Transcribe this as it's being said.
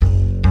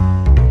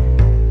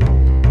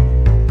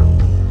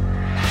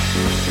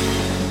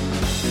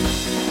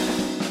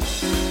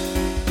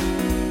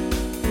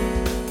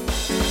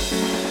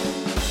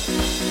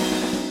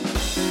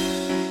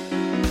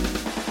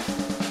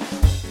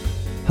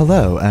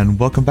Hello, and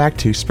welcome back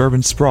to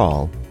Suburban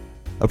Sprawl,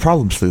 a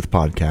Problem Sleuth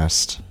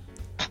podcast.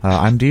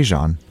 I'm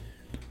Dijon.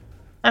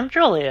 I'm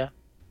Julia.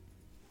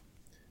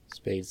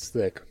 Spade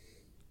Slick.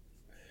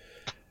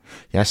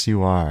 Yes,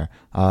 you are.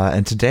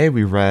 And today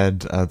we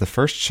read the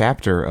first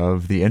chapter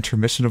of The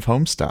Intermission of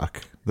Homestuck.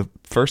 The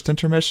first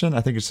intermission?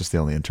 I think it's just the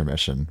only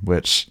intermission,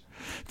 which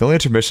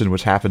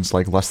happens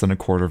like less than a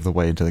quarter of the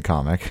way into the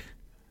comic.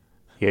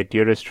 Yeah,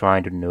 you're just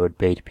trying to nerd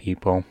bait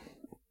people.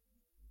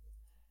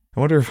 I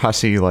wonder if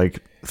Hussey,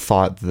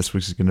 thought this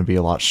was going to be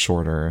a lot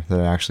shorter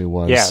than it actually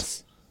was.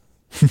 Yes.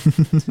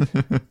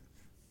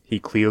 He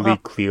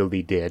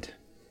clearly did.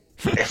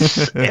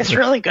 It's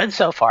really good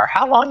so far.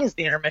 How long is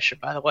the intermission,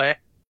 by the way?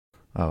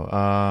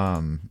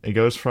 It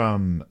goes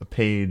from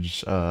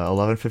page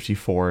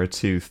 1154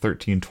 to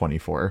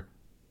 1324.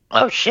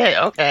 Oh shit,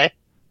 okay.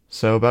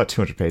 So about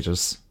 200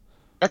 pages.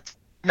 That's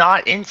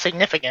not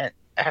insignificant,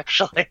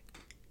 actually.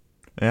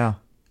 Yeah.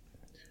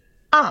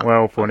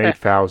 Well, for an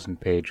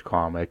 8,000-page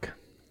comic.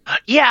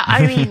 Yeah,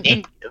 I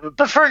mean,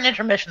 but for an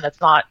intermission, that's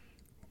not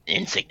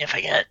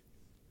insignificant.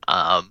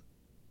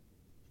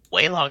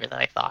 Way longer than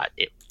I thought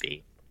it would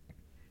be.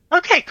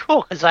 Okay,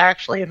 cool, because I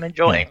actually am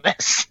enjoying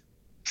this.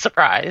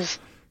 Surprise.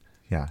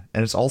 Yeah,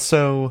 and it's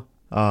also,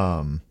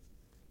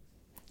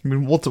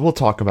 we'll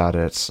talk about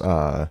it.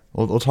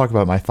 We'll talk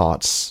about my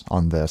thoughts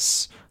on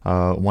this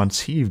once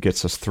Heave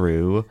gets us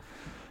through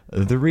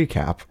the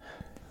recap.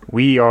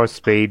 We are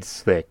Spade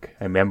Slick,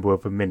 a member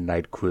of the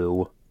Midnight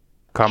Crew.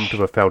 Come to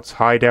the Felt's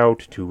hideout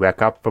to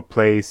wreck up the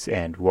place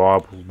and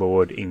rob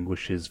Lord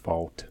English's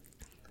vault.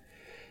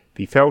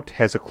 The Felt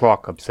has a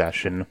clock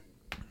obsession.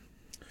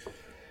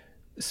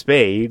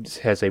 Spades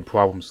has a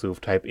problem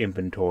sleuth type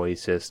inventory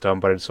system,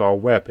 but it's all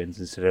weapons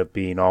instead of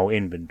being all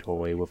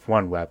inventory with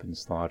one weapon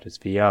slot. It's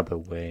the other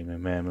way.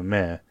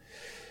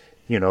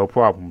 You know,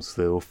 problem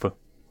sleuth.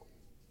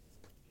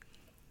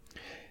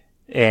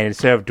 And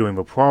instead of doing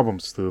the problem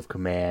sleuth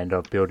command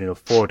of building a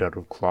fort out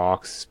of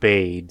clocks,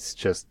 Spades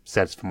just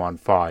sets them on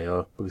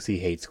fire because he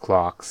hates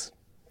clocks.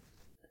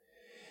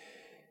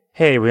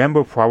 Hey,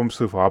 remember problem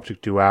sleuth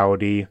object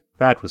duality?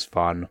 That was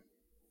fun.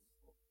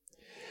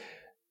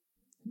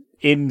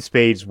 In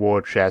Spade's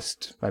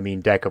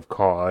deck of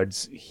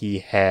cards, he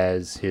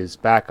has his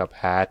backup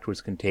hat,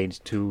 which contains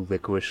 2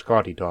 licorice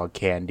Scotty Dog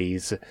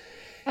candies.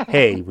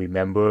 Hey,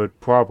 remember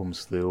problem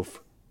sleuth?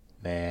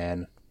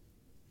 Man.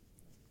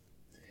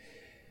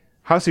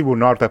 Hussey will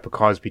not let the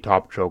Crosby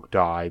top joke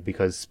die,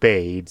 because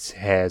Spades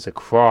has a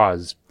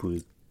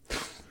Crosby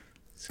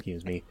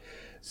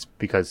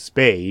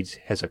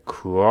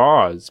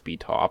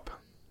top.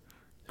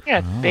 Yeah,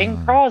 it's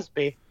Bing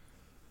Crosby.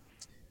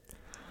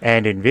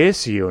 And in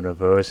this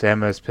universe,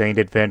 Emma's Paint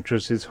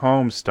Adventures is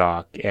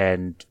Homestuck,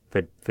 and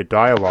the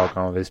dialogue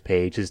on this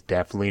page is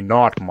definitely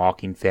not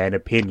mocking fan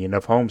opinion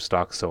of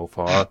Homestuck so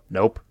far.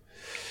 Nope.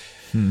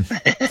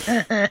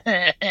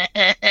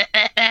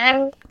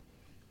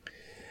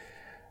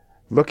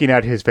 Looking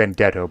at his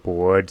vendetta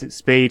board,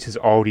 Spades has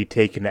already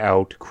taken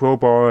out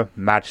crowbar,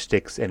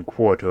 matchsticks, and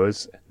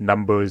quarters,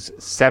 numbers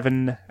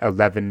 7,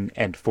 11,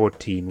 and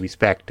 14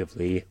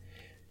 respectively.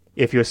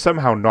 If you're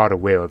somehow not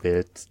aware of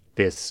it,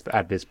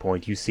 at this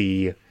point, you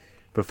see,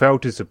 the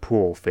Felt is a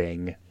pool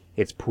thing.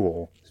 It's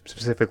pool.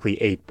 Specifically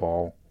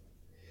 8-ball.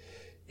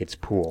 It's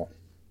pool.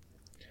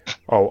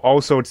 Oh,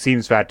 also it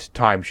seems that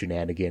time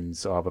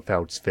shenanigans are the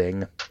Felt's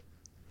thing.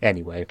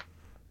 Anyway.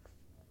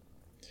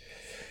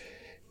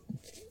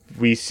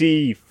 We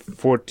see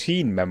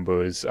 14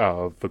 members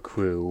of the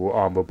crew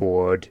on the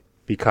board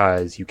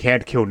because you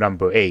can't kill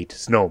number 8,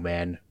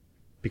 Snowman,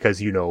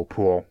 because you know,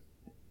 pool.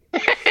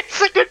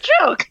 It's a good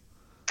joke.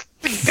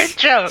 It's a good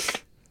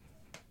joke.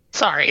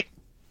 Sorry.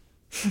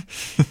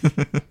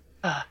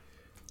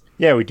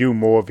 Yeah, we do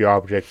more of the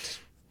object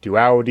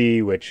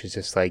duality, which is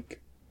just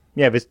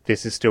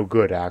this is still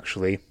good,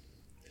 actually.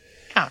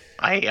 Yeah,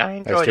 I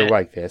enjoyed it. I still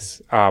like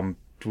this.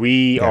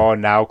 We are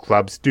now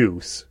Club's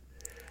Deuce.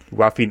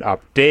 Roughing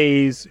up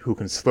Daze, who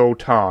can slow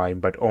time,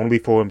 but only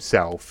for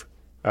himself.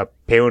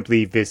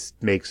 Apparently this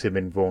makes him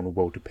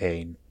invulnerable to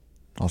pain.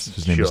 Also,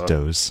 his name is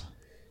Doze.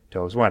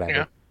 Doze, whatever.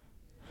 Yeah.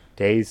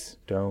 Daze,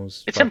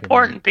 Doze. It's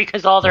important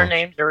because all their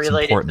names are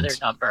related to their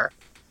number.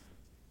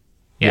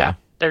 Yeah.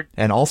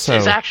 And also,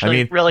 it's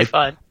actually really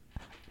fun.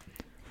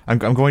 I'm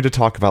going to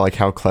talk about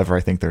how clever I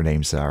think their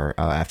names are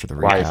after the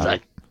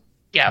recap.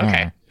 Yeah,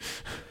 okay.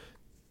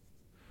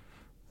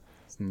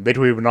 It's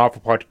literally an awful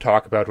part to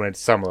talk about when it's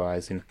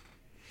summarizing.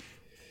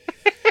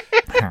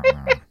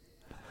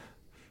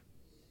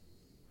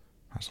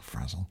 Frazzle,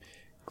 frazzle.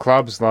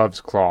 Clubs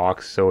loves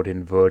clocks, so it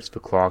inverts the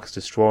clocks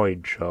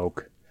destroyed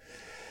joke.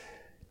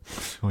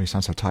 Oh, you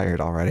sound so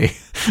tired already.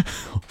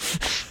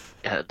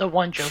 Yeah, the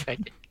one joke I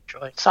did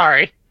enjoy.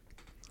 Sorry.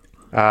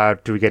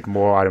 Do we get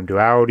more item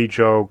duality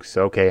jokes?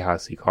 Okay,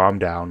 Hussey, calm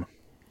down.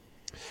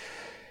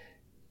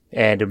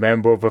 And a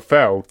member of the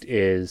Felt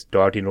is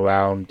darting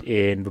around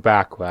in the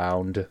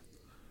background.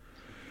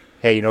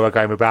 Hey, you know that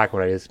guy in the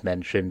background I just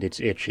mentioned? It's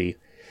Itchy.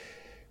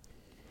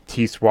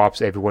 He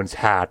swaps everyone's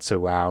hats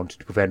around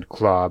to prevent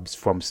clubs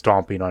from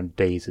stomping on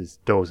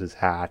Doze's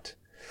hat.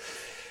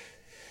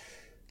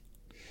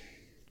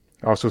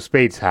 Also,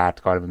 Spade's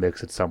hat got in the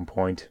mix at some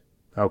point.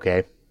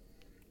 Okay.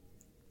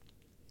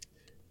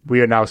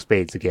 We are now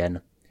Spades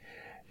again.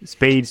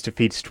 Spades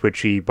defeats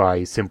Twitchy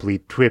by simply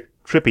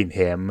tripping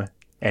him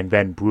and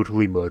then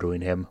brutally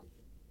murdering him.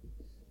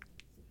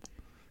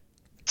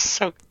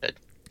 So good.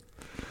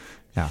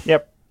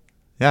 Yep.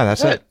 Yeah,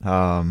 that's That's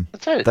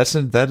it. That's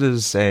it. That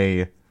is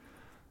a.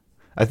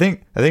 I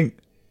think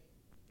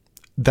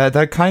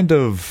that kind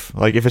of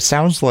like if it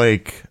sounds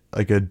like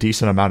a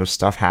decent amount of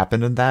stuff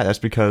happened in that, that's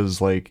because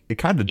like it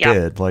kind of Yeah.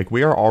 did. Like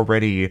we've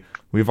already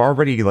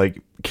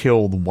like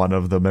killed one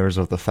of the members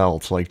of the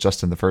Felt like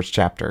just in the first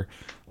chapter.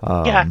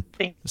 Yeah, I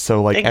think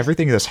So like things-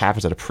 everything in this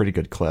happens at a pretty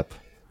good clip.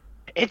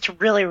 it's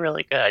really,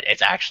 really good.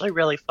 It's actually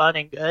really fun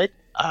and good.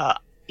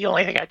 The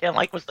only thing I didn't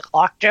like was the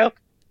clock joke,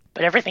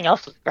 but everything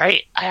else was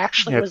great. I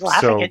actually Yeah, was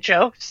laughing so- at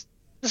jokes.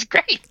 It was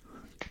great.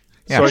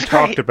 Yeah. So I It's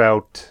talked great.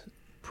 about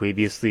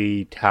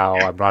previously how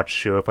I'm not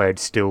sure if I'd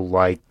still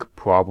like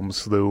Problem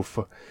Sleuth,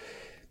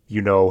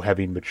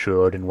 having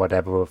matured and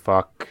whatever the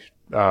fuck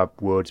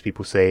words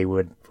people say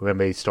when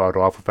they start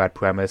off with that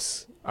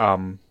premise.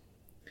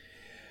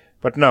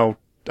 But no,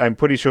 I'm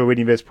pretty sure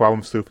reading this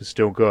Problem Sleuth is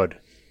still good.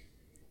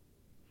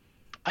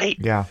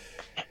 Yeah.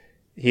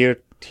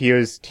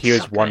 Here's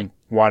So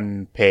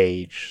one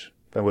page.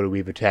 I'm going to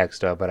read the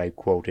text but I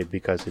quoted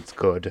because it's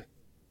good.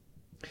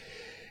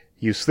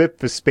 You slip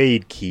the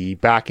spade key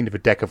back into the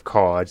deck of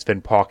cards,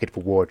 then pocket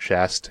the war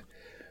chest.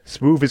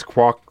 Smooth as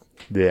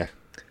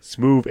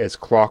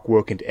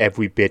clockwork and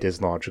every bit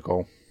as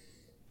logical.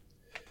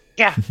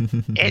 Yeah,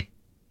 it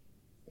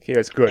Here,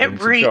 it's good. and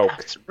it's a joke.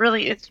 it's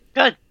really it's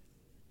good.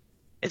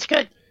 It's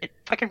good. It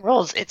fucking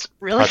rules. It's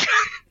really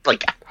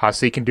like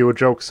Hussey can do a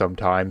joke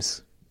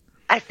sometimes.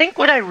 I think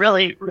what I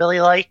really, really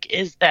like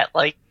is that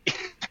like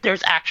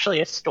there's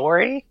actually a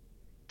story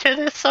to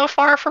this so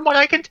far from what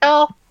I can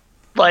tell.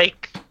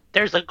 Like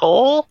there's a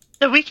goal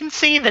that we can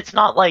see that's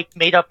not like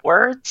made up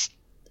words.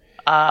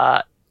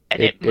 And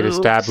It moves,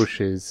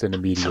 establishes an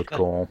immediate good.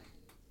 goal.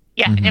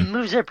 Yeah, and it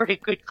moves at a pretty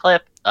good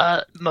clip.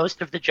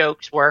 Most of the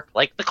jokes work.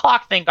 Like the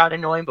clock thing got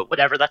annoying, but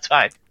whatever, that's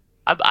fine.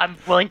 I'm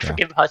willing to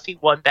forgive Hussey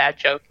one bad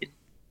joke. And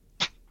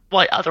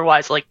what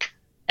otherwise, like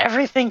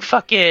everything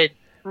fucking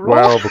rules.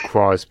 Well, the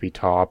Crosby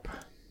top.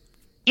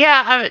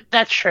 Yeah,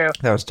 that's true.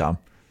 That was dumb.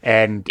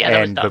 And Yeah, that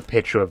was and the dumb.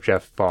 picture of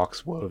Jeff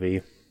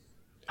Foxworthy.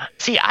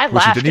 See, I Which you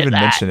laughed didn't even at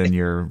that. mention in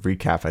your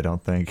recap, I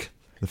don't think.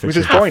 The Which picture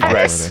is of Jeff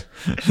pointless.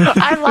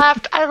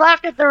 Foxworthy. I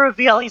laughed at the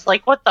reveal. He's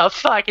like, "What the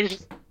fuck?" It's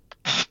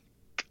just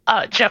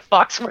Jeff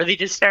Foxworthy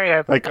just staring at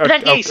him. Like, But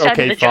then he extended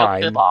okay, the joke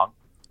fine. too long.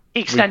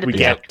 He extended we the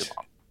joke too get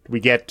long. we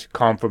get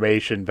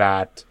confirmation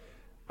that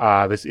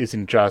this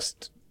isn't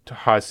just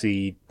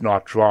Hussey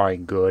not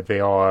drawing good. They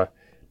are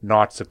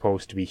not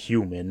supposed to be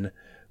human,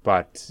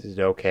 but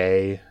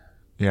okay.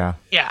 Yeah.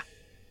 Yeah.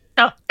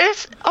 No,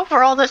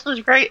 overall this was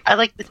great. I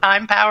like the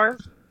time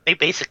powers. They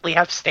basically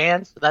have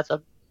stands, so that's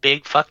a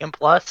big fucking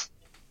plus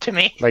to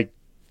me. Like,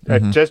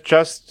 just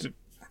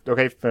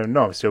okay.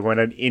 No, so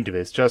going into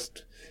this,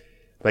 just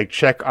like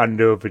check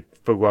under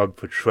the rug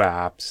for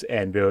traps,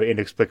 and they're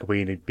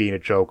inexplicably being a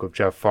joke of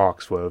Jeff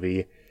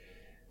Foxworthy.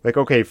 Like,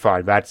 okay,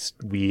 fine, that's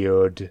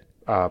weird.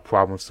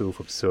 Problem Sleuth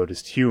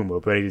absurdist humor,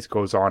 but it just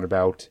goes on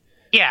about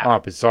Yeah.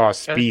 bizarre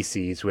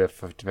species with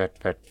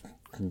that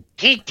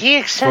He fur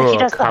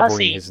does the covering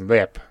Hussey. his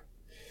lip.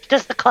 He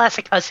does the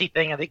classic Hussey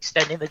thing of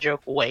extending the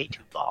joke way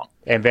too long.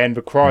 And then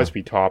the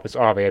Crosby top is,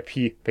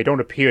 they don't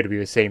appear to be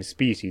the same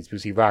species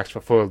because he lacks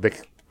the full lip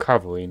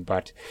covering,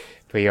 but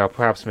they are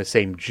perhaps from the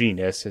same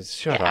genus.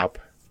 Shut Yeah. up.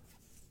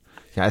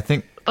 Yeah, I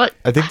think But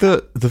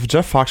the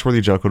Jeff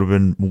Foxworthy joke would have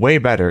been way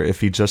better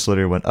if he just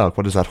literally went, "Oh,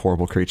 what is that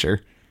horrible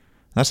creature?"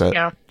 That's it. you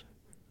know,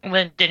 and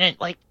then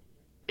didn't like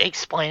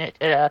explain it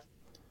to death.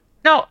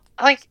 No,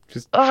 like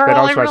Just overall, that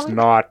also I that's really,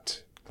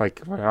 not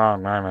like, oh,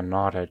 I'm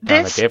not a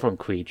This- different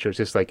creature. It's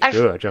just like, I-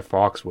 Jeff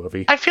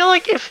Foxworthy. I feel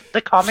like if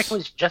the comic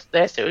was just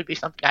this, it would be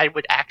something I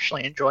would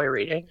actually enjoy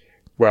reading.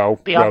 Well,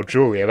 Beyond-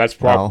 Julia, that's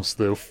Problem Well.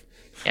 Sleuth.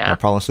 Yeah, My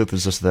Problem Sleuth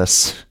is just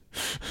this.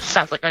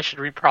 sounds like I should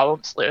read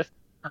Problem Sleuth.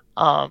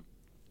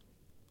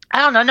 I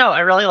don't know. No,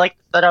 I really like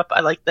the setup.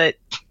 I like that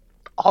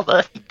all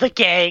the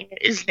gang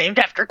is named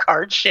after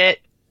card shit.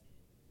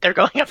 They're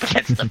going up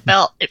against the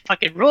belt. It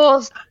fucking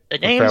rules. The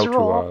names Fell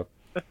rule.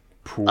 to a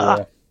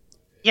pool.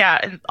 Yeah,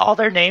 and all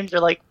their names are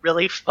like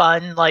really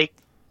fun, like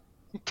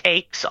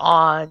takes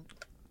on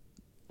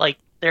like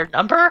their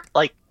number.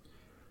 Like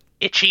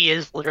Ichi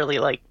is literally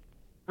like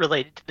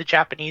related to the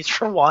Japanese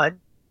for one.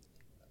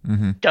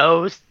 Hmm.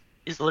 Dose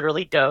is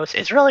literally dose.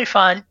 It's really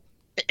fun.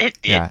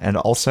 Yeah, and it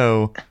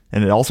also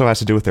has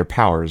to do with their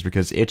powers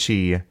because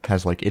Itchy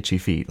has like itchy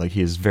feet, like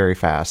he is very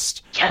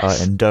fast,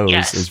 Yes, and Doze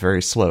yes. is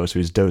very slow, so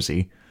he's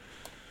dozy.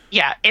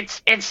 Yeah,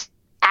 it's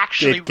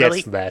actually It gets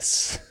really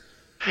less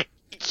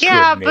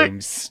yeah, good but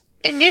names.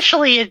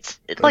 initially it's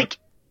like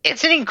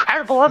it's an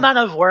incredible amount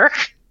of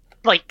work,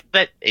 like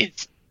that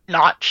it's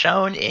not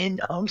shown in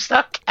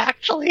Homestuck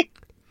actually.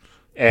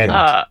 And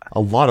Uh, A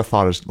lot of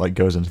thought is like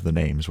goes into the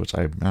names, which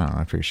I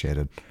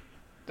appreciated.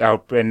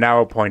 and now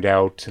I'll point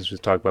out, since we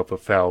talked about the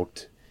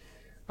felt,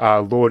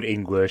 Lord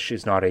English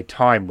is not a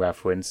time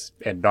reference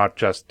and not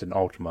just an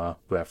Ultima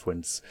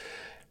reference.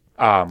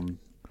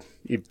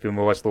 Even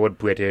though it's Lord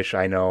British,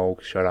 I know,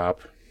 shut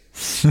up.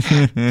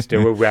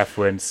 Still a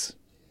reference.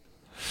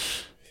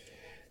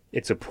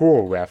 It's a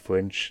poor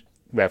reference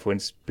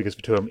because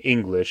the term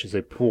English is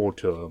a poor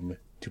term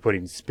to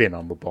putting spin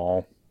on the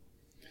ball.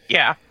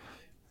 Yeah.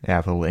 Yeah,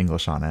 with a little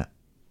English on it.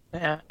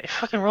 Yeah, it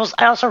fucking rules.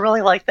 I also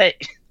really like that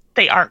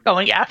they aren't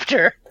going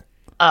after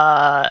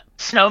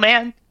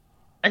Snowman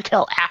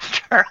until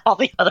after all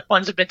the other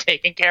ones have been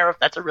taken care of.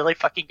 That's a really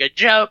fucking good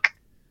joke.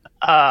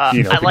 I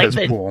like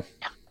that. Cool.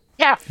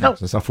 Yeah, no,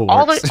 That's how full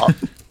all works.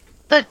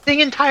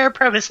 the entire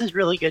premise is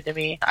really good to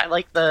me.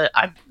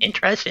 I'm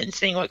interested in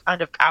seeing what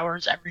kind of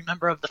powers every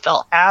member of the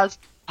Felt has.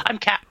 I'm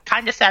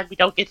kind of sad we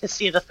don't get to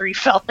see the 3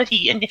 Felt that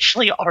he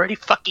initially already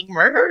fucking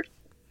murdered,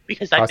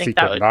 because I think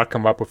that could would not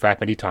come up with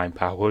that many time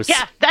powers.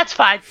 Yeah, that's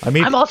fine.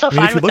 I'm also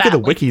fine if you with look that. at the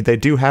wiki, they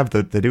do have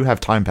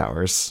time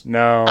powers.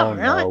 No, Oh,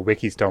 really? no,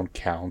 wikis don't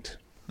count.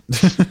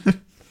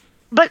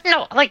 But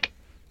no,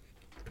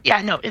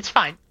 it's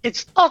fine.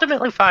 It's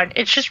ultimately fine.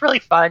 It's just really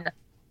fun.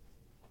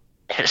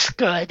 It's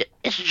good.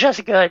 It's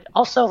just good.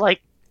 Also,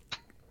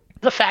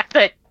 the fact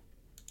that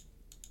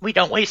we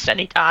don't waste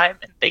any time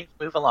and things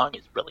move along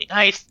is really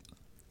nice.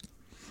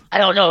 I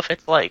don't know if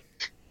it's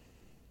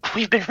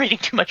we've been reading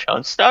too much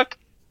Homestuck,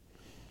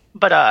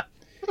 but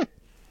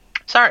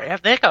sorry, I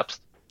have the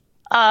hiccups.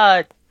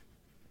 I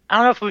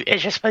don't know if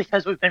it's just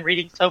because we've been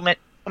reading so much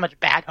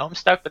bad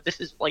Homestuck, but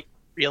this is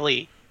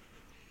really,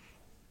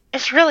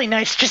 it's really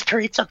nice just to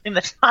read something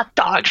that's not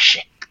dog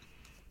shit.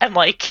 And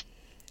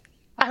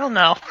I don't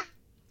know.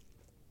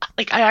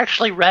 I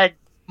actually read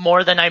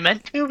more than I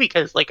meant to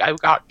because I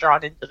got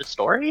drawn into the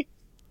story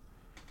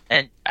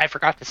and I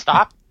forgot to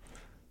stop,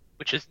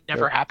 which has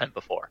never happened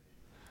before.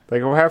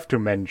 I'll have to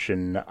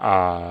mention,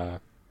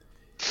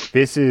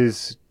 this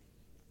is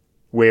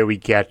where we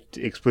get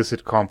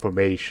explicit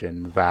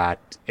confirmation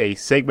that a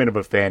segment of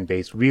a fan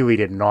base really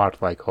did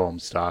not like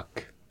Homestuck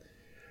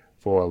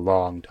for a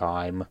long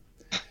time.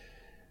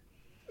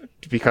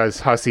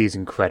 Because Hussey is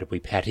incredibly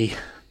petty.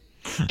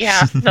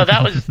 Yeah, no,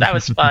 that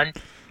was fun.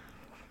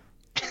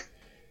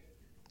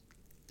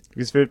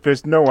 Because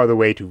there's no other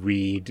way to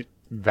read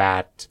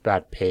that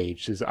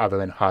page other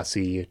than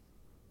Hussey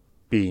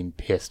being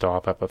pissed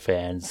off at the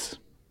fans.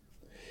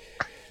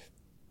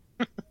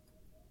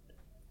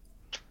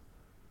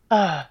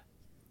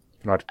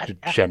 Not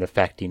Jen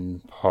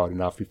affecting hard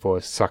enough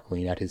before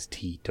suckling at his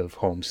teat of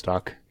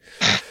Homestuck.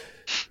 I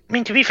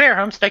mean, to be fair,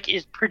 Homestuck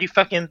is pretty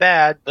fucking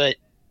bad, but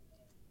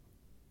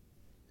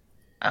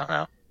I don't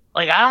know.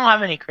 I don't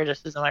have any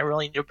criticism I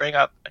really need to bring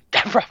up.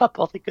 I brought up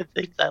all the good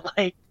things I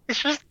like.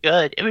 It's just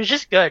good. It was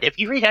just good. If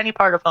you read any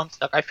part of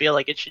Homestuck, I feel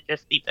like it should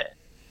just be this.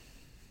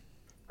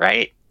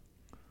 Right?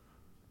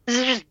 This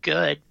is just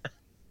good.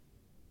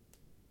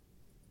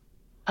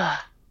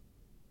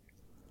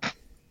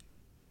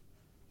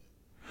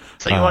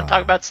 So you want to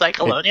talk about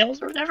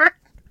Psycholonials or whatever?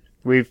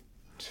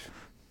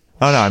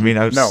 Oh no, I mean,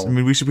 No.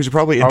 we should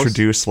probably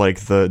introduce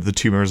the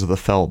 2 members of the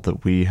Felt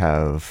that we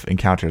have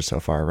encountered so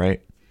far,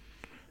 right?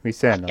 We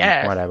said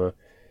Yeah. whatever.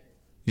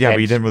 Yeah,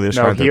 but you didn't really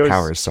describe their here's-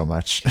 powers so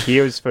much.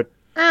 Here's for...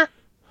 Yeah,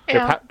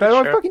 I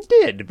sure. fucking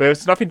did, but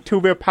there's nothing to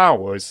their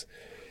powers.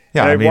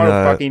 Yeah, And I mean, want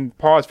to fucking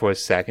pause for a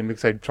second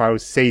because I'm trying to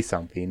say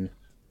something.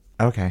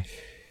 okay.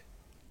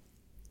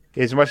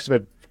 As much as I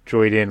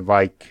didn't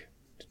like,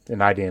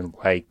 and I didn't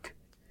like,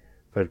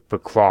 the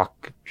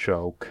clock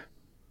joke.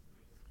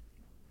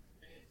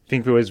 I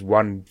think there was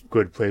one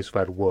good place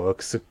where it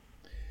works,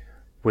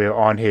 where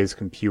on his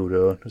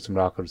computer, which I'm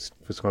not going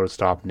to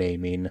stop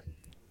naming,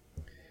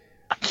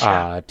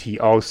 he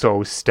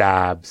also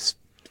stabs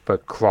the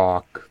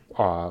clock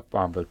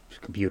on the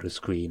computer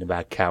screen, and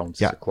that counts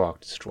as a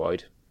clock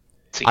destroyed.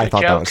 It's a I good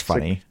thought that joke. was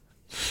funny.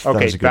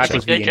 Okay, was a good that joke.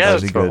 was the Good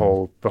instance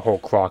joke. the whole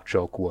clock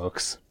joke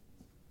works.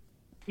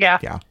 Yeah.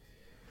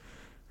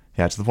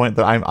 Yeah, to the point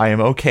that I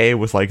am okay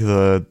with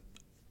the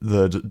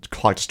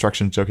clock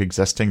destruction joke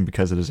existing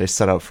because it is a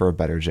setup for a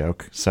better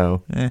joke.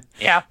 So, Yeah.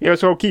 Yeah,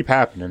 so it'll keep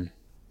happening.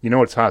 You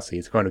know it's Hussey,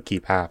 it's going to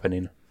keep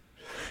happening.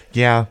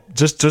 yeah,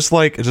 just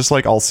like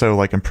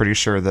also I'm pretty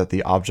sure that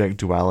the object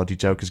duality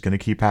joke is going to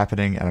keep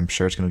happening, and I'm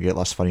sure it's going to get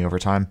less funny over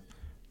time.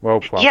 Well,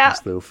 probably Yeah.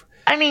 Sloof.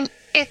 I mean,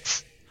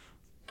 it's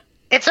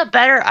a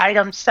better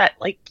item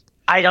setup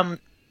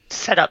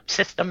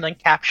system than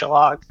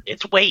Captchalogs.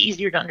 It's way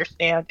easier to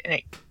understand, and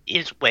it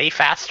is way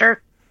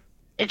faster.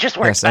 It just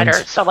works Yes, and-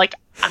 better. So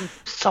I'm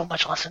so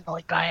much less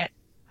annoyed by it.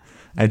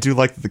 I do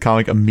like that the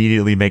comic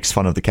immediately makes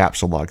fun of the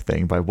capsule log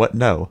thing by what?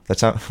 No,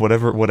 that's not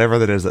whatever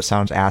that is. That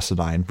sounds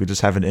asinine. We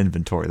just have an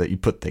inventory that you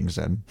put things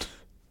in.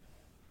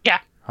 Yeah.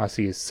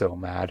 Hussey is so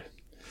mad.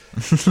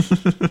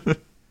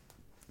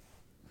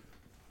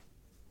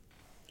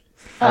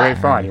 Okay,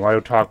 fine. You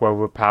want to talk about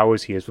what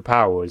powers? Here's the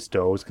powers.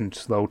 Doze can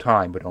slow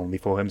time, but only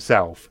for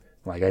himself.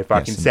 Like I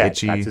fucking Yes,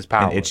 said, and that's his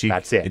power. Itchy,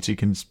 That's it. Itchy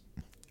can.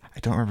 I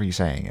don't remember you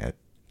saying it.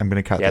 I'm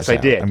going to cut Yes, this I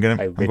out. did. I'm going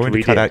I to cut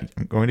literally out.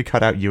 I'm going to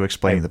cut out you I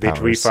explaining the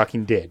literally powers.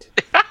 fucking did.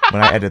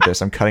 When I edit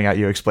this, I'm cutting out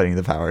you explaining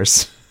the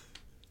powers.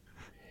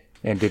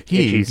 And You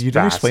Itchy's didn't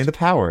fast. explain the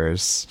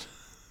powers.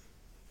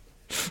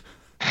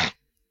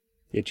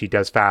 Itchy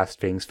does fast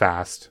things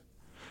fast.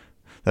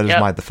 That is Yep.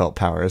 my default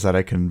power, is that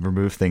I can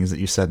remove things that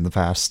you said in the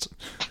past.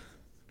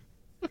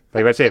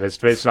 Like I say,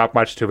 there's not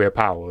much to their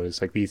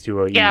powers. Like, these two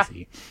are Yeah.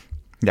 easy.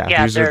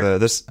 Yeah, These are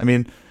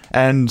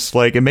and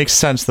like it makes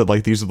sense that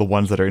like these are the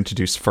ones that are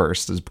introduced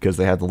first, is because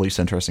they have the least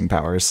interesting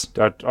powers.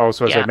 But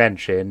also, as Yeah. I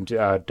mentioned,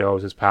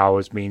 Doze's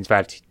powers means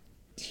that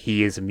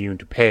he is immune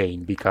to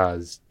pain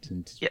because...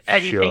 Yeah,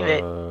 anything that-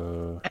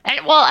 sure.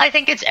 And, well, I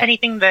think it's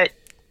anything that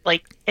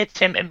like hits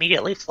him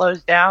immediately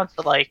slows down.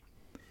 So like,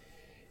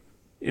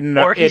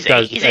 No, or he's it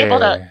does, he's able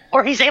to,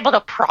 or he's able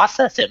to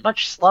process it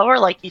much slower.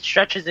 Like he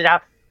stretches it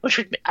out, which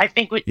would I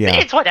think would Yeah.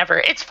 it's whatever.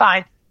 It's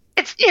fine.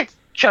 It's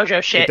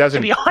JoJo shit. it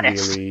doesn't to be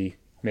honest. really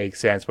make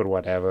sense, but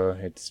whatever.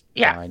 It's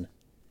Yeah. fine.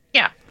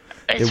 Yeah,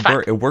 it's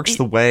fine. It works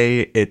the way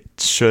it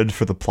should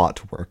for the plot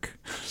to work.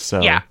 So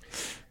Yeah.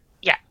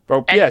 Yeah.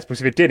 Well, And- yes, because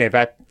if it didn't,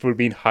 that would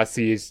mean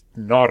Hussey is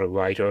not a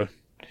writer.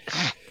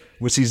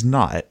 which he's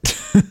not.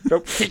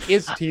 Nope,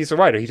 he's a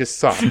writer, he just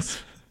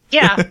sucks.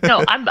 Yeah,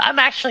 no, I'm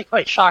actually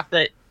quite shocked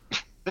that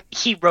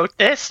he wrote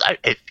this.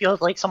 It feels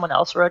like someone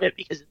else wrote it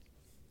because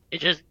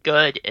it's just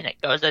good and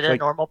it goes at a Like-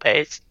 normal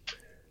pace.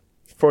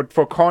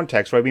 For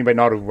context, what I mean by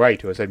not a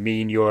writer is I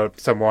mean you're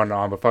someone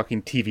on the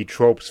fucking TV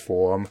tropes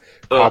forum,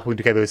 cobbling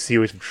together a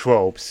series of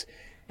tropes,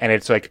 and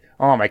it's like,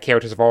 oh, my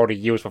characters have already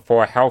used the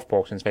 4 health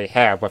potions they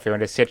have, but they're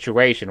in a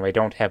situation where they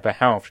don't have the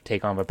health to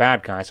take on the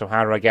bad guy, so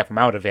how do I get them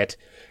out of it?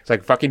 It's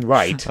like, fucking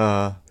write.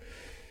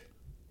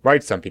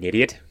 Write something,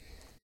 idiot.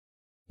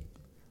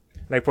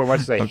 Like, for much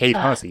as I hate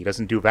Hussey, he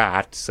doesn't do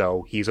that,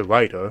 so he's a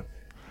writer.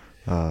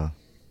 Oh,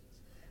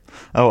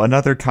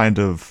 another kind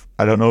of,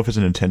 I don't know if it's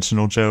an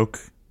intentional joke,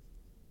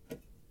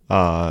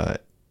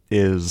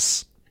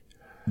 is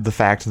the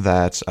fact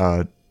that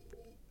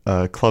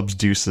Club's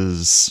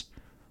Deuce's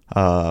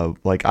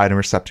like item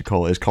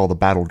receptacle is called a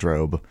battle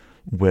drobe,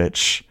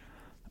 which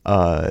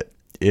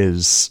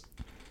is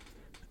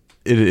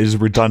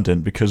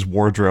redundant because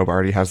wardrobe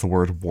already has the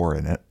word war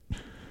in it.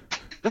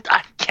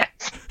 I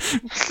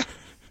guess.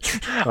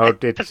 Oh,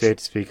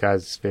 it's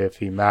because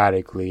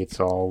thematically it's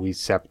all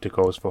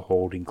receptacles for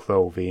holding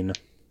clothing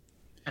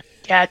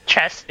Yeah,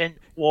 chest and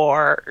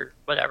war or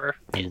whatever.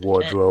 and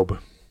wardrobe.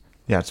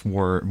 Yeah, it's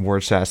war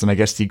chest, and I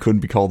guess he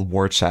couldn't be called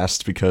war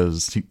chest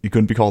because he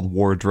couldn't be called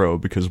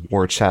wardrobe because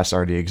war chest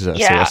already exists.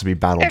 So it Yeah. has to be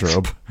battle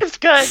drobe. It's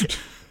good.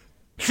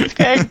 It's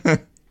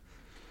good.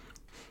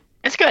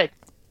 It's good.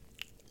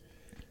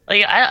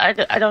 Like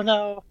I don't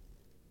know.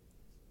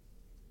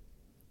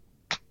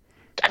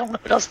 I don't know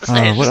what else to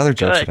say. It's What just other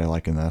jokes good. did I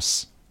like in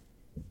this?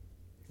 Can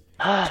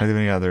I think of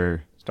any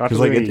other? Not Because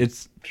like really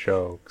it's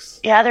jokes.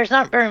 Yeah, there's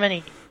not very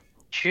many.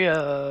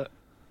 Jo-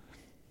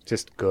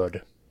 Just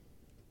good.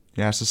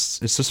 yeah, it's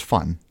just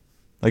fun.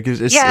 Like it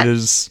Yeah.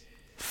 is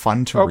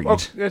fun to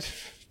read.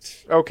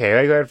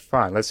 Okay,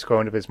 fine. Let's go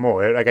into this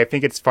more. Like, I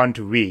think it's fun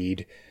to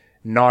read,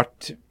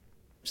 not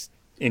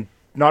in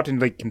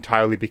like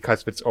entirely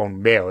because of its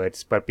own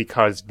merits, but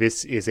because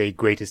this is a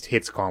greatest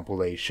hits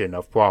compilation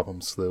of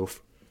Problem Sleuth.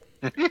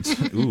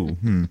 Ooh,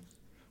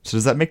 So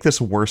does that make this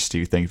worse? Do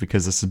you think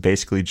because this is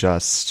basically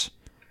just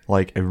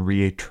like a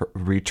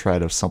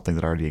retread of something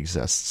that already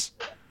exists?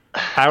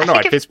 I don't know.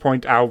 think At this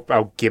point,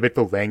 I'll give it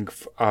the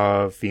length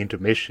of the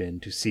intermission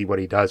to see what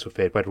he does with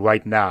it. But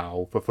right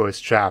now, the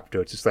first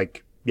chapter, it's just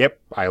like, yep,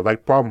 I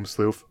like Problem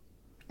Sleuth.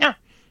 Yeah.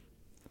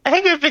 I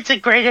think if it's a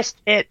greatest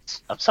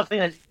hits of something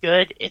that's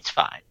good, it's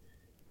fine.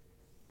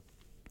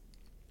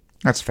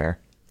 That's fair.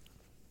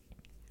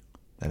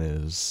 That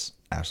is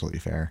absolutely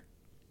fair.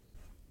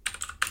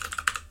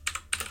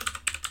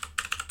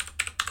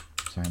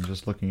 So I'm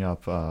just looking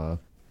up,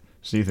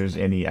 see if there's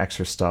any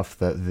extra stuff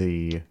that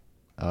the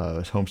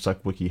Homestuck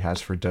wiki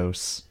has for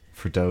Doze.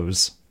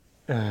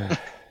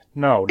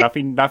 No,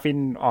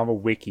 nothing on the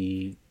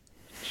wiki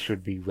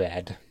should be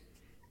read.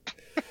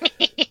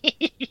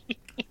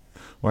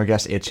 Or I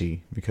guess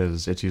Itchy,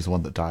 because Itchy's the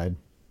one that died.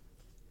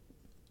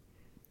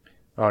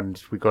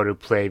 And we go to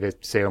play with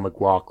Sarah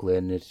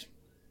McLaughlin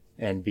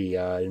and the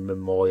in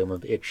memoriam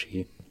of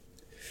Itchy.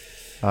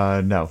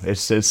 No, it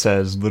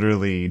says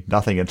literally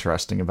nothing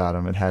interesting about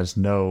him. It has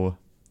no...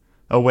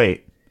 Oh,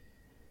 wait.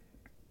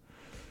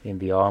 In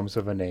the arms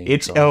of an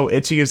angel.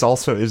 Itchy is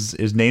also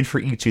is named for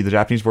Ichi, the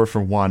Japanese word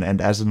for one,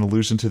 and as an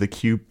allusion to the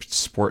cube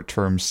sport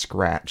term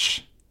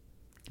scratch.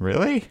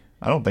 Really?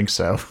 I don't think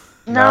so.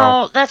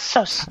 No, that's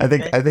so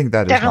stupid. I think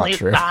that is Definitely not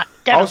true.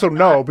 Definitely Also,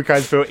 not. no,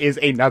 because there is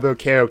another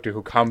character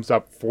who comes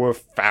up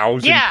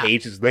 4,000 Yeah.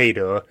 pages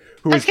later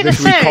who I is was gonna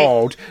literally say.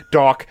 called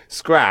Doc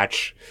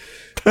Scratch.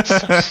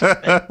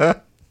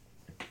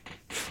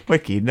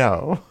 Wiki,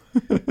 no.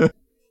 I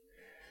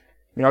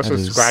mean, also,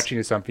 That is- scratching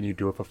is something you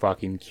do with a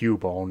fucking cue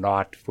ball,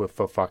 not with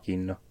a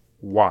fucking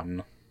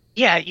one.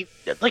 Yeah,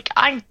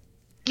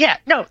 yeah,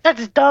 no,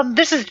 that's dumb.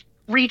 This is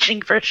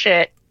reaching for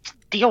shit.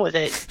 Deal with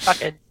it.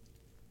 Fucking.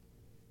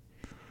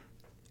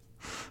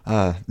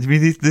 I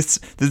mean,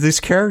 this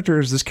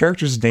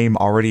character's name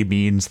already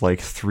means like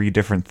 3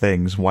 different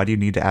things. Why do you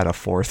need to add a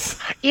 4th?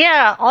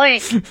 Yeah,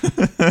 like,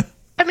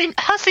 I mean,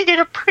 Hussey did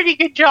a pretty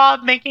good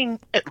job making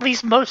at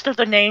least most of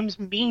the names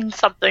mean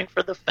something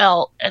for the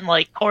felt and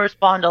like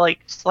correspond to like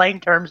slang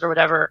terms or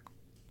whatever.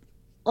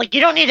 Like,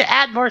 you don't need to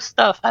add more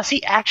stuff.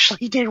 Hussey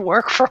actually did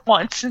work for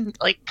once, and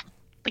like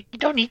you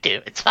don't need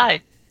to. It's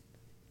fine.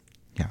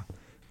 Yeah.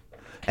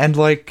 And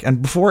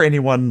before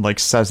anyone like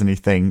says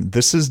anything,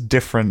 this is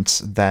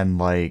different than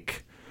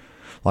like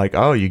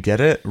oh, you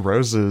get it?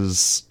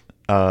 Rose's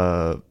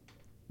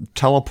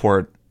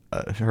teleport,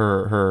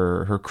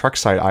 her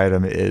Cruxite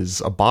item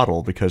is a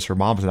bottle because her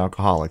mom's an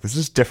alcoholic. This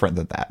is different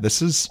than that.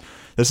 This is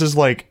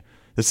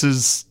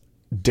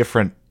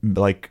different,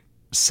 like,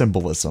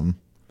 symbolism.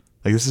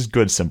 Like, this is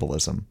good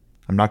symbolism.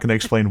 I'm not going to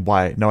explain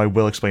why. No, I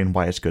will explain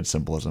why it's good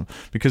symbolism,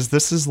 because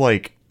this is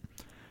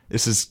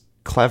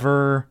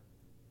clever.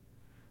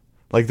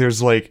 Like,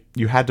 there's like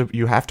you have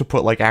to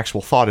put like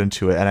actual thought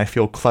into it, and I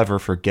feel clever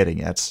for getting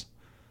it.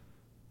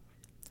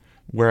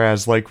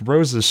 Whereas like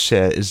Rose's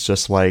shit is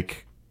just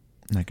like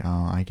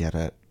oh, I get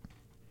it.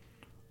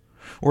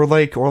 Or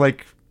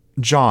like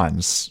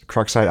John's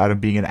Cruxite item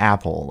being an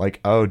apple. Like,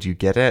 oh, do you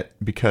get it?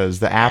 Because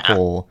the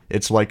apple,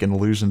 it's like an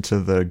allusion to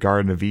the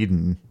Garden of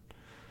Eden.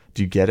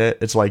 Do you get it?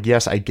 It's like,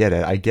 yes, I get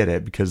it. I get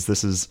it, because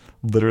this is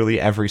literally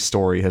every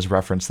story has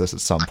referenced this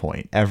at some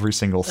point. Every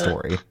single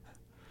story.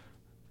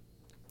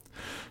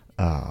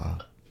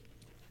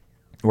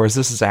 Whereas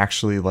this is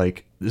actually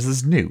like, this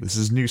is new. This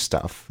is new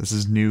stuff. This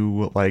is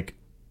new, like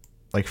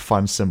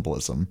fun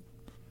symbolism.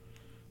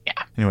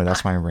 Yeah. Anyway,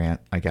 that's my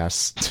rant, I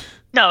guess.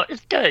 No,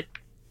 it's good.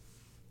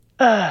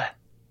 Yeah,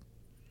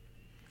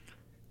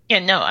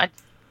 no,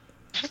 it's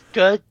just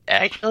good,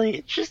 actually.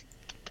 It's just,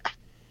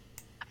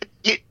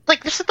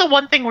 like, this is the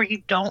one thing where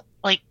you don't,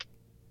 like,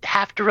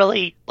 have to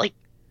really, like,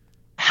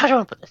 how do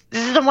I put this?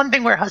 This is the one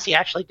thing where Hussey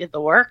actually did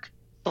the work.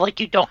 So, like,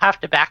 you don't have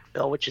to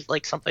backfill, which is,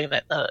 like, something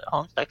that the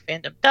Homestuck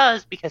fandom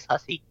does, because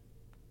Hussey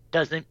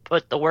doesn't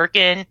put the work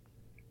in,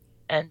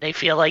 and they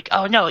feel like,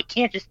 oh, no, it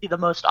can't just be the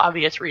most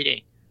obvious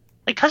reading.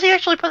 Like, Hussey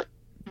actually put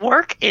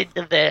work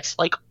into this.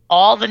 Like,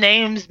 all the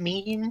names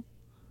mean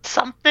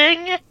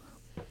something.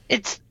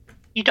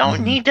 You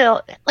don't need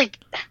to, like,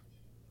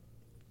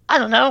 I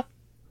don't know.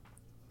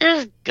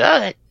 It's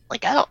good.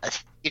 Like,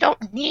 you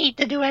don't need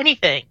to do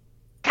anything.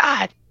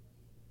 God.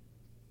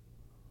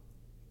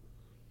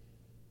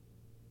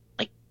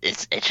 Like,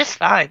 it's just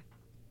fine.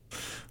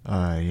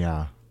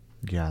 Yeah,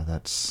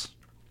 that's,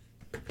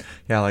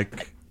 yeah,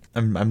 like,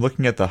 I'm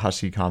looking at the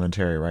Hussey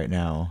commentary right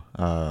now,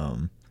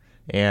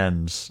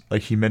 and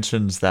like he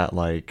mentions that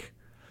like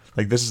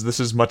this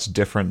is much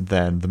different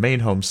than the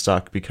main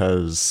Homestuck,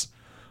 because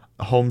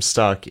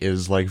Homestuck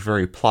is like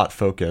very plot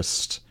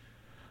focused,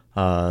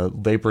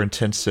 labor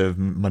intensive,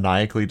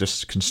 maniacally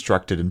just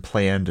constructed and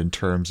planned in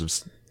terms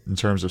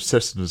of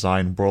system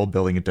design, world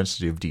building, and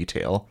density of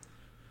detail.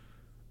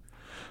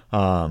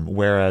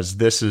 Whereas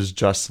this is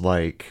just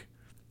like,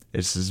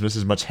 this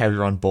is much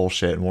heavier on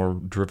bullshit, more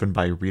driven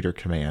by reader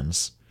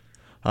commands.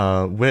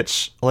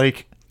 Which,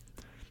 like,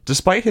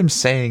 despite him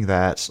saying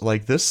that,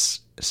 like,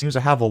 this seems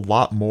to have a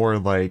lot more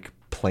like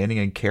planning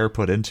and care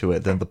put into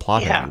it than the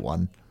plot heavy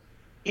one.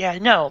 Yeah,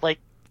 no, like,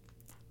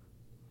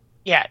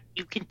 yeah,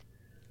 you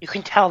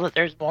can tell that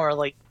there's more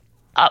like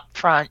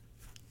upfront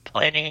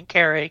planning and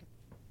caring,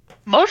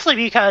 mostly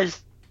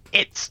because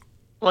it's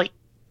like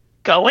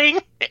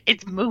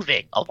it's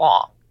moving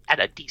along at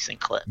a decent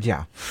clip.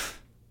 Yeah,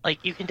 like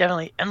you can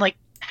definitely, and like,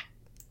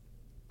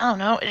 I don't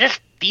know, it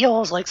just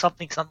feels like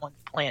something someone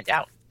planned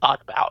out,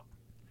 thought about.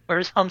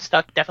 Whereas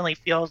Homestuck definitely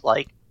feels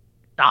like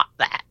not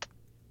that.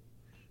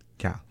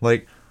 Yeah,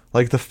 like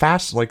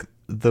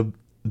the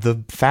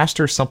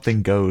faster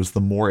something goes,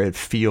 the more it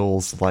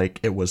feels like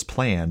it was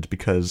planned,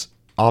 because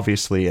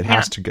obviously it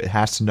has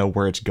to know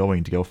where it's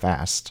going to go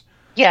fast.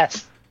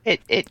 Yes,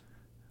 it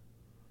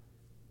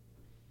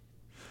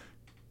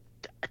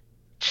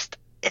just,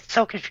 it's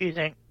so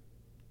confusing.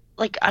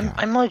 Like,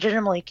 I'm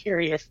legitimately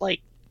curious.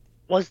 Like,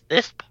 was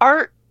this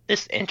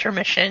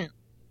intermission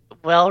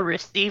well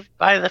received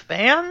by the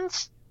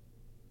fans,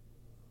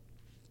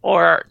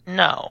 or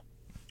no?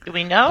 Do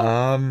we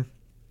know?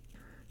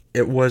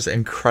 It was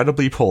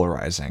incredibly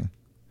polarizing.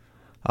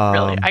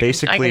 Really?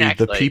 Basically, I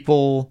can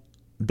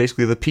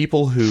the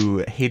people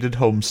who hated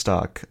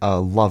Homestuck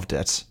loved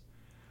it.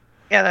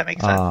 Yeah, that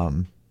makes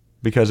sense.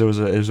 Because it was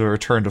a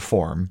return to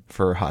form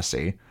for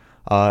Hussey.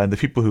 And the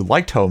people who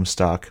liked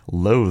Homestuck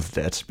loathed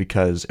it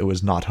because it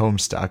was not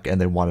Homestuck, and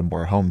they wanted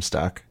more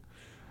Homestuck.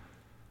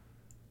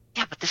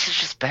 Yeah, but this is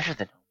just better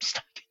than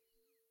Homestuck.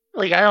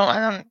 Like, I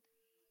don't.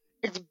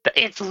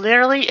 It's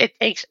literally, it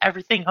takes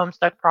everything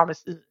Homestuck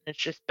promises, and it's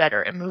just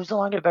better. It moves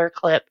along at a better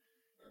clip.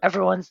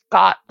 Everyone's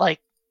got like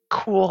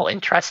cool,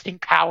 interesting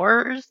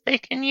powers they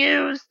can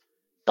use.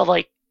 So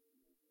like,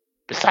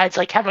 besides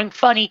like having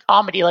funny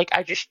comedy, like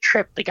I just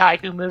tripped the guy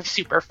who moves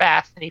super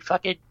fast and he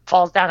fucking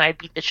falls down and I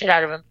beat the shit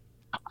out of him.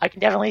 I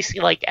can definitely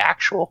see like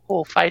actual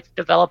cool fights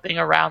developing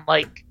around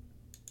like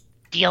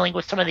dealing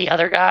with some of the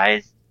other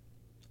guys.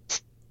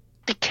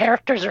 the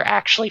characters are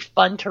actually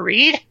fun to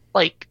read.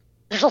 Like,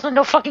 there's also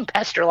no fucking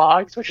pester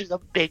logs, which is a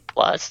big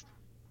plus.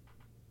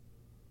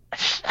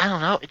 I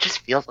don't know. It just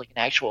feels like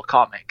an actual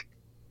comic.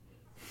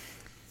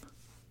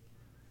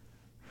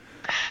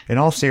 In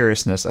all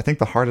seriousness, I think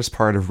the hardest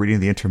part of reading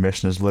the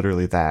intermission is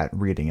literally that,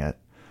 reading it.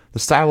 The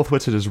style with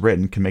which it is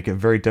written can make it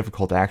very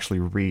difficult to actually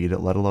read,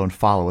 let alone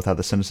follow without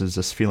the sentences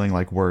just feeling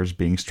like words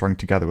being strung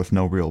together with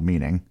no real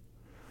meaning.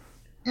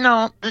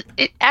 No,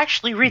 it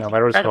actually reads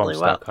incredibly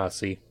well.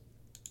 Hussey.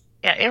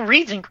 Yeah, it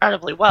reads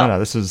incredibly well. No,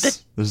 this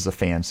is a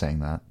fan saying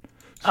that.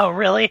 Oh,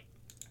 really?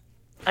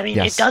 I mean,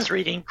 Yes. It does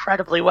read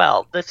incredibly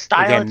well. The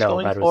style it's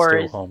going for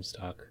is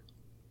Homestuck.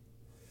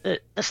 the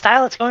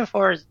style it's going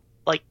for is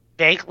like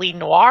vaguely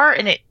noir,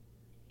 and it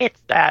hits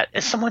that.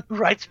 As someone who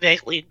writes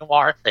vaguely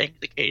noir things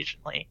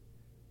occasionally,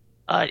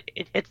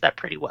 it hits that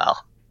pretty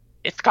well.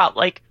 It's got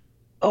like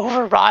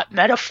overwrought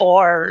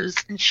metaphors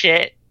and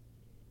shit.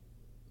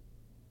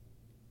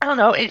 I don't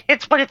know. It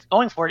hits what it's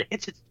going for. It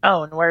hits its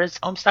tone, whereas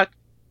Homestuck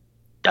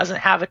doesn't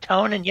have a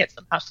tone, and yet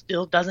somehow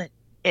still doesn't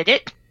hit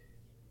it.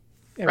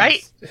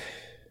 Right?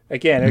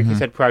 Again, like you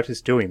said,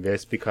 practice doing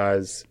this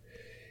because,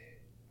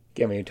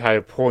 again, the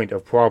entire point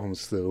of Problem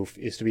Sleuth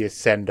is to be a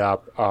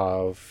send-up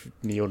of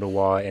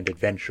neo-noir and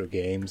adventure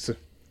games.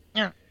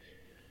 Yeah.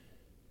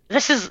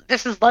 This is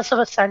less of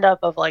a send-up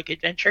of, like,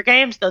 adventure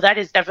games, though that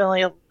is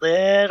definitely a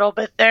little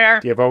bit there.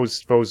 Yeah,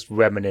 those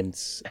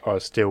remnants are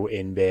still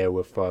in there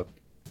with a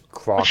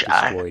clock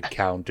destroyed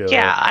counter.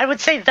 Yeah, I would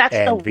say that's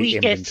and the the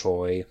weakest.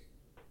 inventory.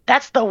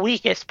 That's the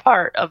weakest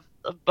part of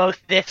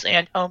both this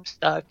and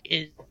Homestuck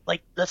is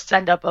like the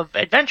send up of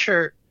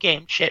adventure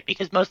game shit,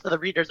 because most of the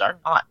readers are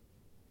not,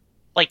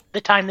 like,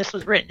 the time this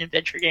was written,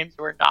 adventure games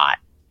were not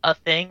a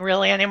thing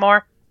really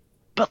anymore.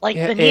 But like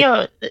the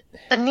neo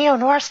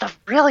noir stuff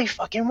really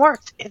fucking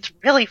works. It's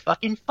really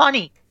fucking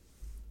funny.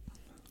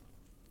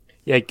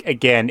 Yeah,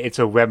 again, it's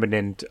a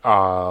remnant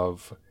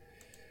of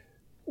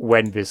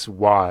when this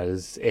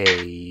was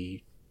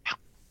a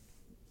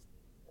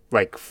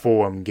like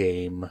form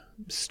game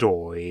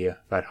story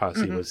that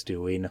Hussey was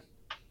doing.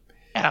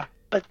 Yeah,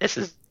 but this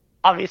is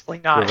obviously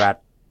not. Where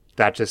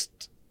that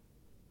just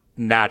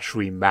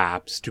naturally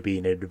maps to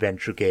being an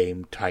adventure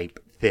game type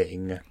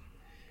thing.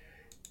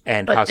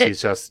 And But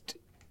Hussey's just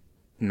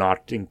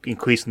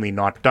increasingly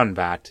not done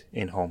that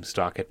in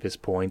Homestuck at this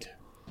point.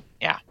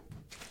 Yeah,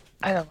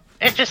 I don't know.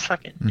 It just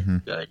fucking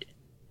is good.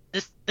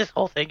 This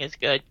whole thing is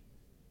good.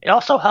 It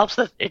also helps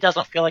that it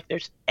doesn't feel like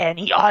there's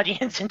any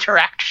audience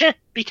interaction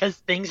because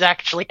things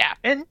actually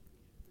happen.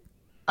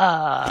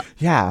 That's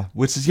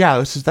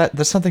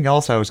something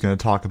else I was going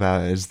to talk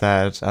about, is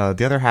that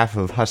the other half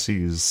of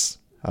Hussey's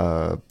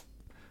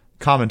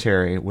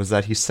commentary was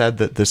that he said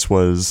that this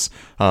was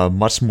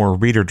much more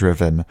reader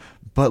driven,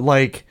 but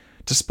like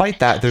despite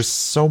that, there's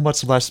so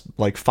much less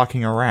like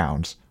fucking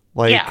around.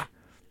 Like, Yeah.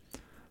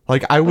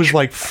 like I was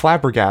like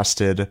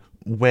flabbergasted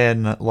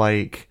when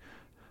like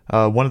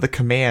one of the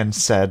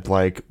commands said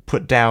like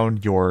do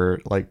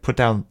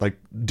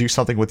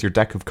something with your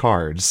deck of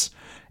cards,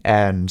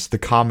 and the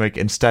comic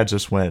instead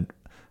just went,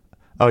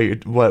 oh,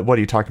 what are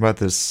you talking about,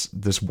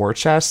 this war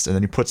chest? And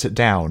then he puts it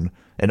down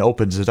and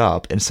opens it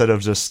up instead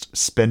of just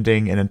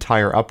spending an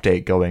entire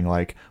update going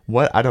like,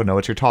 what? I don't know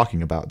what you're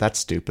talking about. That's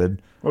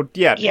stupid. Well,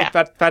 yeah.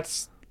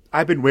 That's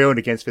I've been wailing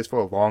against this for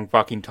a long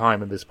fucking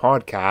time in this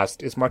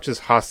podcast. As much as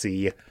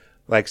Hussey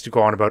likes to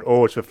go on about,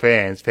 oh, it's for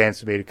fans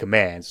submitted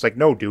commands. It's like,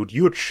 no, dude,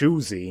 you're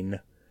choosing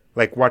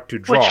like what to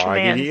draw.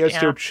 You're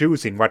still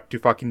choosing what to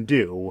fucking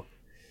do.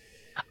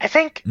 I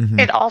think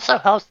it also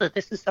helps that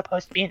this is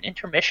supposed to be an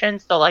intermission,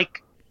 so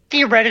like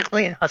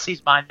theoretically in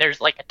Hussey's mind there's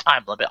like a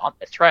time limit on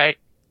this, right?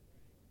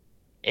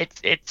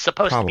 It's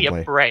supposed to be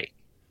a break.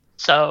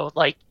 So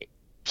like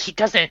he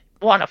doesn't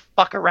want to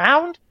fuck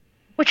around,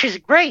 which is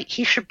great.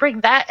 He should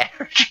bring that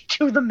energy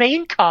to the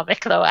main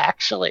comic though,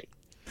 actually.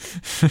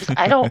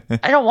 I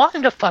don't want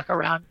him to fuck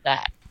around with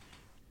that.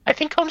 I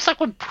think Homestuck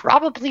would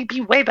probably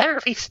be way better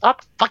if he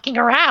stopped fucking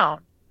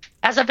around,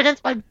 as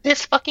evidenced by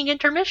this fucking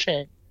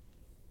intermission.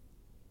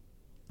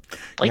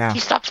 Like, he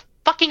stops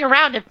fucking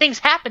around and things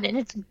happen and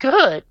it's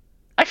good.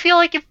 I feel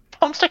like if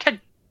Homestuck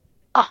had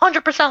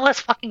 100% less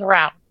fucking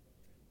around,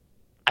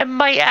 I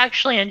might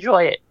actually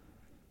enjoy it.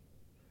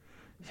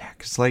 Yeah,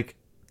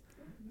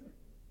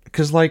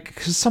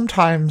 because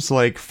sometimes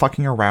like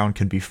fucking around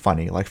can be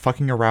funny. Like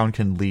fucking around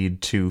can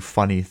lead to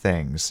funny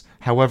things.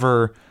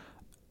 However,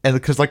 and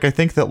because like I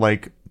think that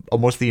like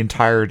almost the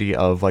entirety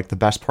of like the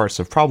best parts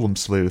of Problem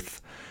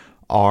Sleuth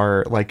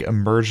are like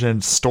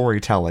emergent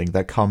storytelling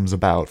that comes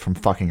about from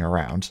fucking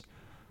around.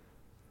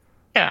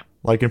 Yeah.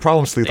 Like in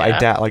Problem Sleuth, I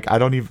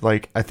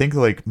think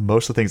like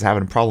most of the things that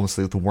happen in Problem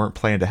Sleuth weren't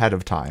planned ahead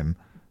of time.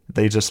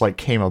 They just like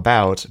came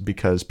about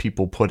because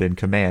people put in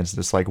commands. And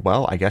it's like,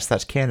 well, I guess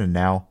that's canon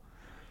now.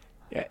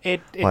 Yeah,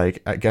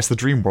 like I guess the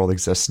dream world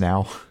exists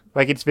now.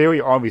 Like it's very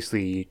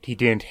obviously he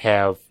didn't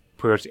have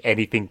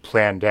anything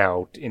planned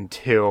out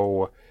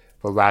until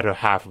the latter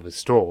half of the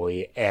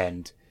story,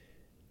 and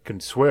can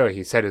swear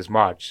he said as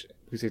much.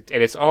 And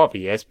it's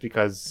obvious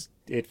because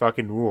it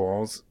fucking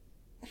rules.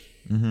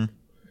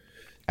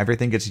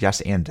 everything gets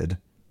yes-anded.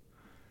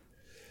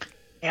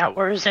 Yeah,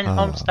 whereas in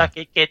Homestuck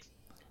it gets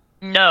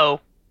no,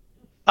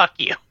 fuck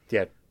you.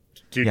 Yeah,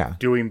 Yeah.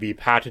 doing the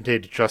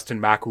patented Justin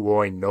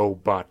McElroy no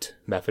but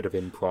method of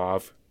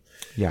improv.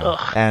 Yeah,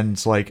 Ugh.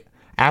 and like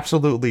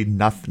absolutely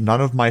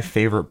none of my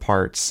favorite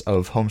parts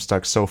of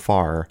Homestuck so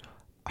far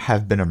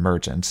have been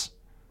emergent.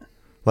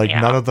 Like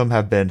Yeah. none of them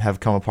have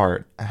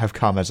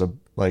come as a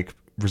like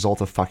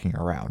result of fucking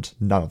around.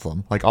 None of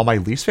them. Like all my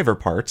least favorite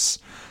parts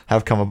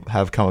have come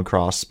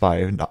across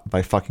by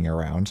fucking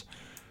around.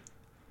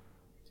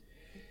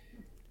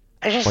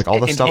 I just Like all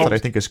the In stuff that I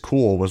Homes- think is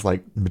cool was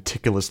like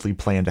meticulously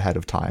planned ahead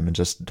of time and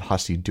just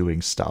Hussey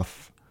doing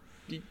stuff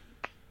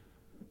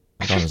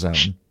like on his own.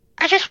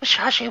 I just wish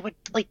Hashi would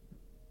like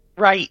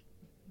write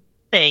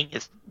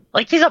things.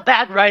 Like he's a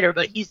bad writer,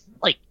 but he's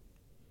like,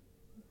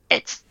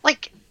 it's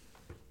like,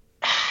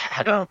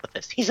 how do I put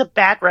this? He's a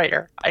bad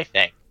writer, I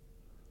think,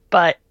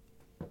 but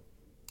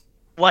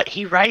what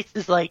he writes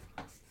is like,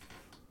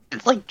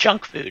 it's like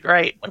junk food,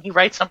 right? When he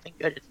writes something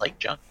good, it's like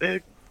junk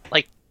food.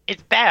 Like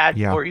it's bad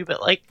Yeah. for you,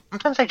 but like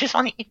sometimes I just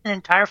want to eat an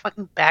entire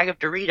fucking bag of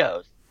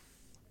Doritos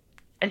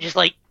and just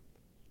like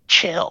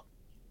chill.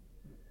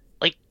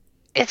 Like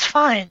it's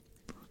fine.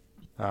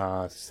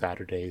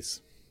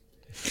 Saturdays.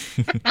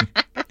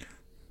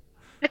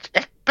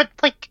 But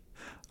like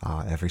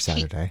Every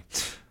Saturday.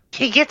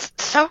 he gets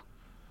so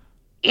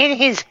in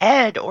his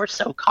head or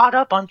so caught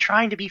up on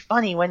trying to be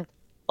funny when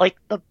like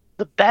the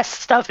best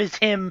stuff is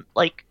him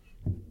like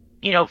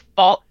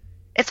fault.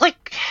 It's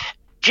like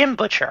Jim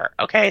Butcher.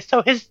 Okay,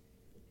 so his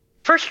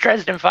first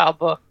Dresden File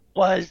book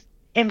was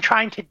him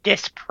trying to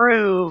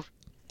disprove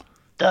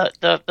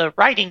the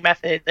writing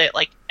method that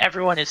like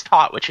everyone is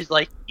taught, which is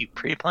like you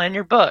pre-plan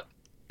your book,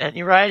 then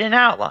you write an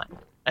outline,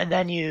 and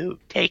then you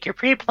take your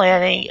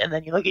pre-planning, and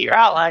then you look at your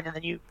outline, and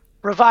then you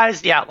revise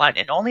the outline,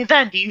 and only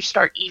then do you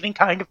start even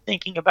kind of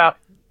thinking about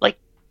like.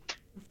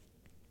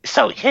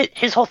 So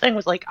his whole thing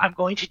was like, I'm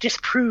going to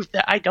disprove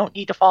that I don't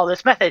need to follow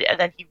this method, and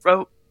then he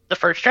wrote the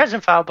first Dresden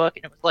File book,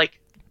 and it was like,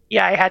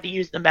 yeah, I had to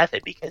use the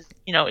method because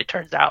it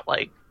turns out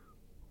like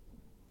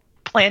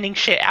planning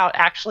shit out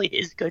actually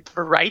is good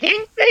for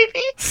writing,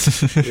 maybe.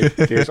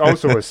 There's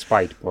also a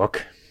spite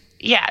book.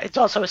 Yeah, it's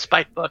also a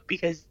spite book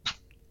because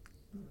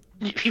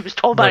he was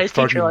told by That his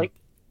teacher, fucking like,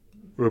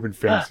 Urban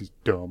Fantasy's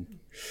dumb.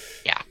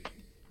 yeah.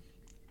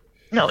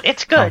 No,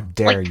 it's How good.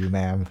 dare like, you,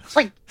 ma'am?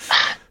 Like,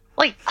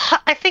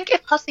 I think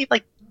if Hussey,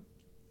 like,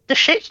 the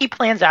shit he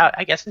plans out,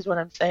 I guess is what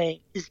I'm saying,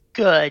 is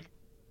good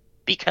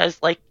because,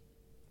 like,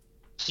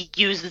 he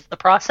uses the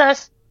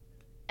process,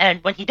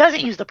 and when he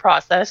doesn't use the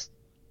process,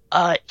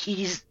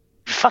 he's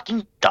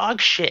fucking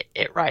dog shit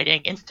at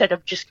writing instead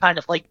of just kind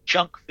of, like,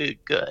 junk food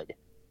good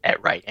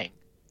at writing.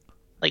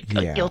 Like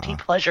a Yeah. guilty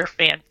pleasure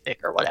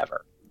fanfic or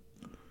whatever.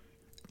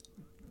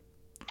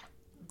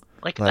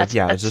 Like Like,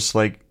 it's just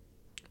like,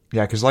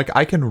 because like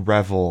I can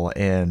revel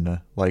in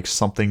like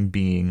something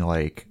being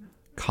like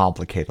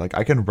complicated. Like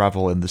I can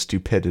revel in the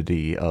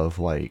stupidity of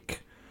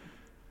like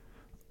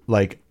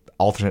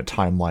alternate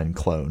timeline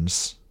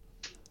clones,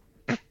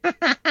 which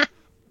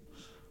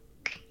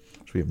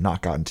we have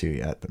not gotten to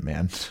yet. But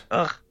man,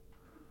 ugh.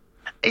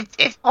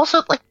 It's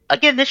also like,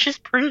 again, this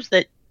just proves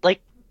that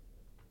like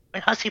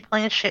when Hussey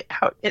plans shit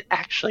out, it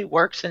actually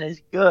works and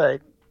is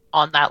good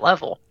on that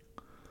level.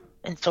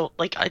 And so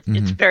like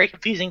it's very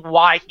confusing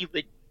why he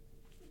would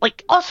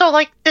like. Also,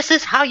 like, this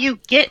is how you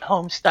get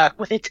Homestuck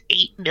with its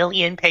 8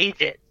 million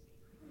pages,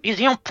 because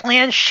you don't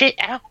plan shit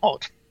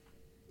out.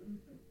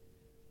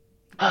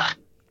 Ugh.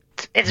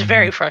 It's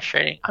very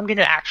frustrating. I'm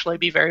gonna actually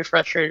be very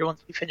frustrated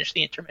once we finish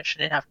the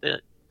intermission and have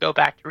to go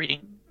back to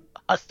reading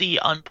Hussey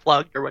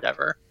Unplugged or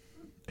whatever.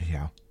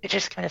 yeah. It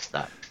just kind of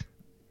sucks.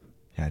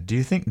 Yeah, do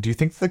you think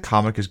the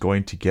comic is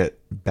going to get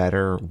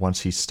better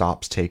once he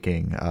stops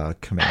taking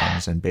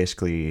commands and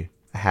basically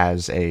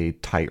has a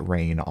tight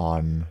rein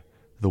on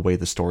the way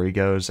the story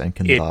goes and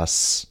can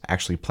thus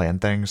actually plan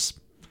things?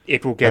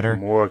 It will get better?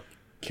 more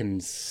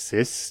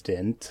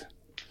consistent.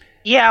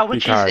 Yeah,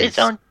 which Because- is its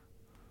own.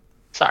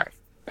 Sorry.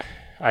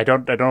 I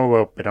don't know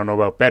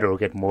about better. It'll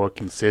get more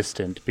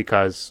consistent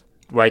because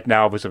right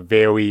now there's a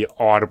very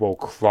audible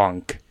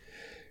clunk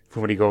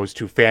from when he goes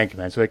to fan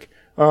commands. Like,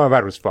 oh,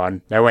 that was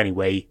fun. Now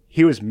anyway,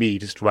 here's me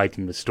just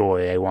writing the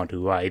story I want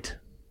to write.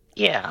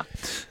 Yeah.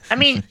 I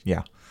mean,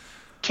 Yeah.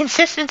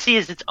 consistency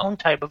is its own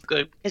type of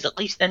good, because at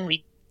least then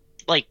we,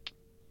 like,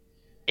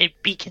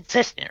 it be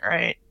consistent,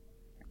 right?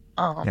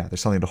 Yeah, there's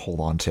something to hold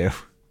on to.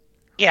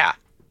 Yeah.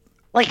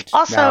 Like,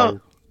 also,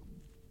 Now,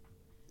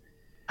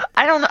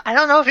 I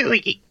don't know if it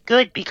would get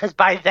good, because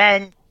by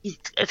then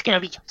it's gonna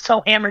be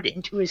so hammered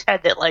into his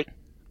head that like,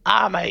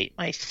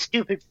 my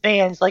stupid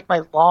fans like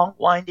my long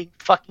winding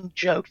fucking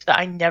jokes that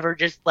I never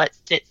just let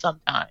sit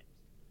sometimes.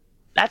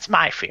 That's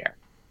my fear.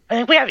 I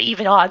think we have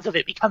even odds of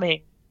it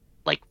becoming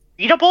like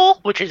readable,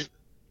 which is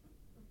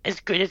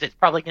as good as it's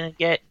probably gonna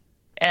get,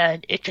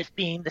 and it just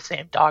being the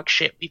same dog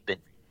shit we've been.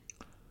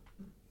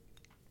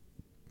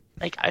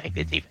 Like, I think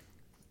it's even.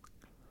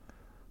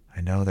 I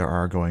know there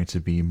are going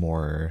to be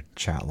more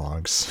chat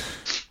logs.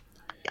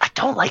 I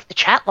don't like the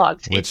chat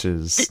logs. Which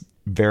is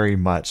very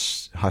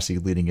much Hussey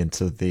leading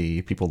into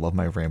the people love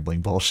my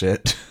rambling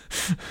bullshit.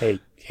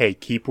 Hey,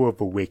 keeper of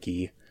the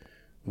wiki.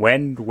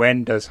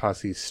 When does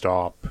Hussey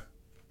stop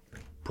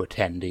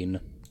pretending?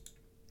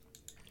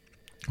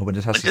 When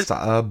does Hussey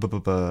stop?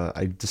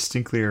 I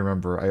distinctly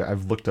remember.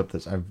 I've looked up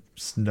this. I've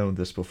known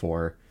this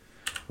before.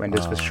 When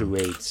does the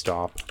charade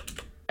stop?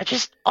 I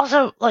just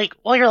also like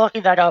while you're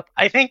looking that up,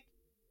 I think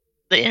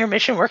the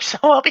intermission works so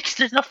well because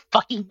there's no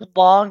fucking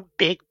long,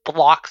 big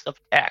blocks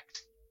of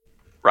text,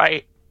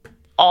 right?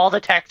 All the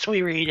text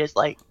we read is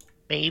like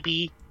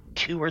maybe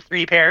 2 or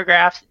 3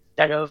 paragraphs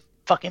instead of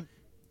fucking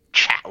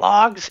chat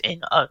logs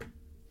in a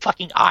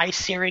fucking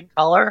eye-searing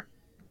color.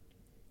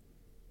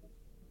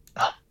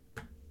 Ugh.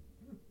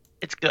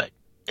 It's good,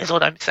 is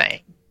what I'm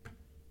saying.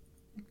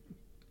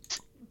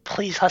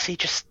 Please, Hussey,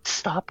 just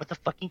stop with the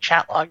fucking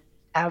chat log.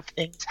 Have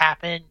things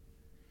happen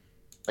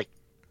like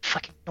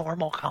fucking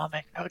normal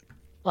comic. I would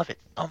love it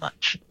so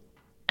much.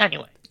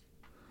 Anyway,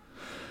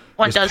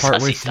 when does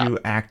Hussey stop?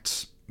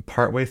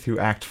 Partway through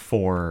Act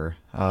 4.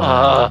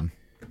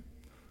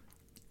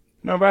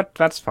 No,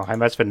 that's fine.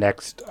 That's the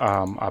next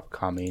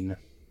upcoming.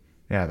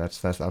 Yeah, that's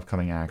the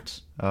upcoming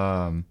act.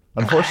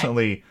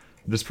 Unfortunately,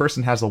 this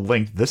person has a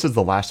link. This is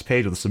the last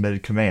page of the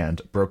submitted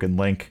command. Broken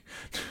link.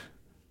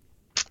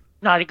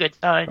 Not a good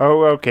sign.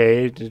 Oh,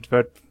 okay,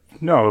 but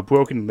no, a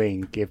broken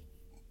link.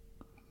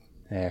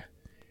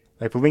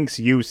 Like the link's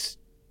use,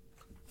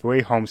 the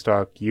way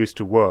Homestuck used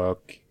to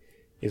work,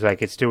 is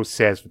like it still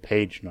says the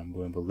page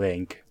number in the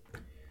link.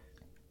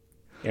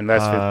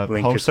 Unless the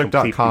link is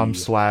completely...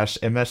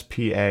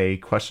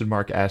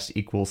 Homestuck.com/MSPA $S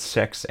equals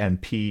 6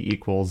 and P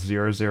equals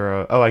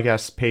 00. Oh, I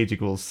guess page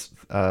equals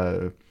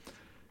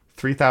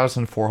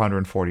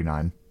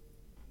 3,449.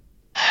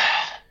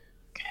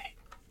 Okay.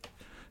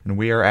 And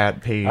we are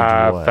at page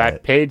what?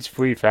 That page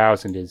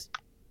 3,000 is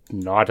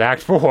not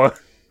Act 4.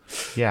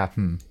 Yeah,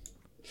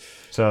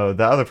 So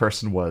the other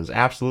person was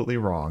absolutely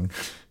wrong.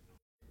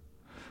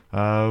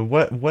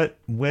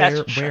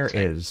 Where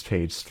is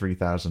page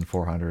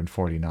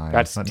 3,449?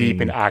 That's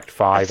deep in Act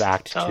 5,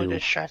 Act 2.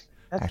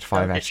 Act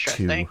 5, Act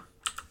 2.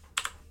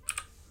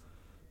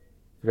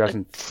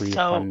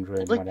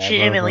 3,300,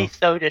 legitimately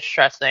so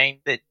distressing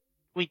that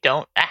we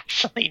don't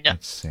actually know.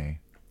 Let's see.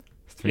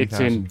 It's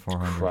in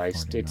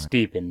Christ. It's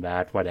deep in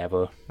that,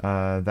 whatever.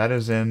 That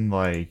is in,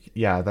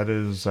 that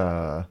is,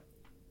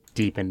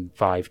 deep in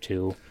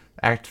 5-2.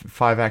 Act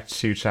 5, Act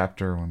 2,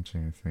 Chapter 1,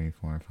 2, 3,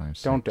 4, 5,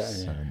 6, Don't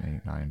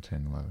 7, 8, 9,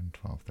 10, 11,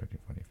 12, 13,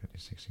 14, 15,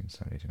 16,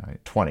 17, 18, 19,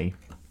 20.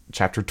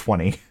 Chapter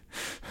 20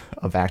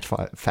 of Act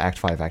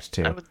 5, Act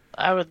 2.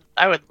 I would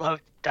love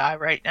to die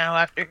right now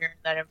after hearing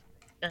that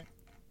information.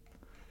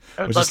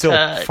 Which is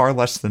still far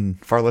less than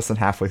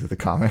halfway through the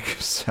comic,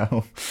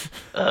 so...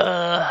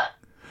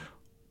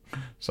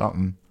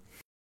 Something.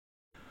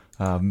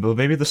 But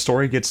maybe the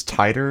story gets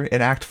tighter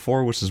in Act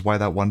 4, which is why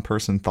that one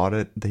person thought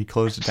he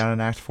closed it down in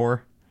Act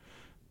 4.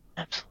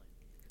 Absolutely.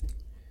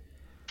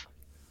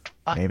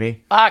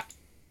 Maybe. Fuck,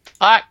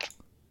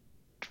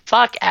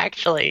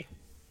 actually.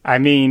 I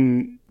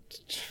mean,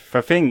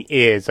 the thing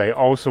is, I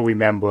also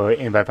remember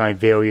in my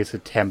various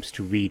attempts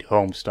to read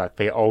Homestuck,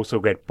 they also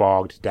get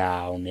bogged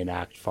down in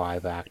Act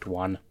 5, Act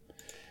 1.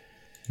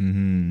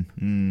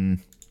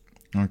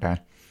 Okay.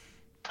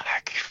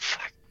 Fuck.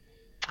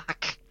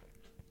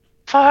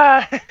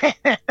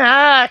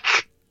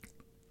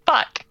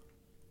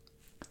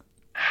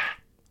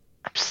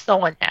 I'm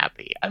so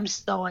unhappy.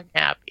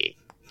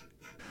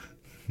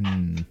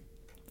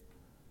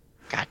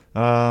 God.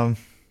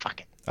 Fuck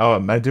it.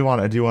 Oh, I do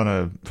want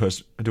to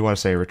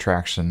say a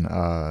retraction.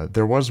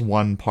 There was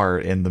one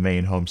part in the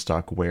main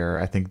Homestuck where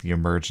I think the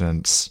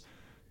emergence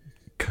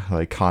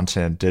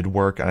content did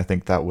work, and I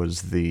think that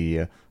was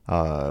the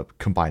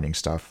combining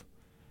stuff.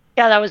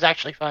 Yeah, that was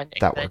actually fun.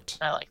 That worked.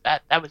 I like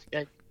that. That was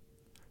good.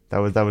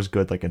 That was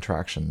good,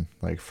 interaction,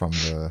 from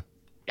the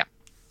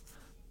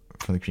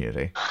from the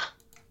community.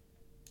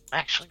 I'm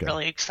actually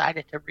really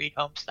excited to read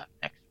Homestuck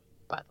next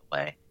week, by the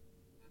way.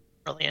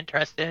 Really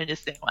interested in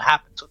just seeing what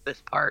happens with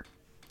this part.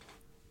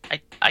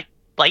 I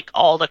like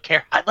all the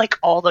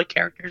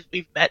characters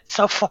we've met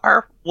so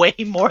far way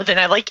more than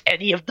I like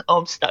any of the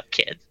Homestuck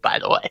kids, by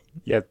the way.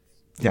 Yeah.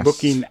 Yes.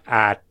 Looking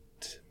at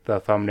the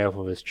thumbnail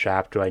for this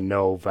chapter, I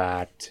know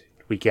that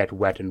we get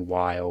Wet and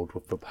Wild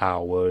with the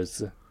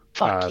powers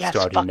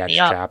starting next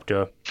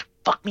chapter.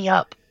 Fuck me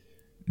up.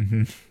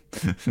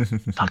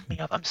 Fuck me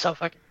up. I'm so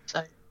fucking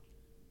excited.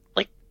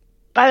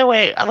 By the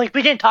way,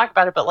 we didn't talk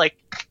about it, but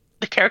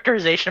the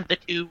characterization of the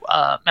two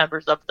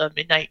members of the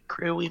Midnight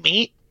Crew we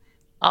meet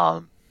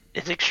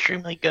is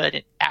extremely good.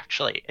 And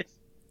actually, it's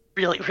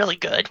really, really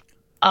good.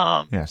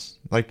 Yes.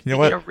 You know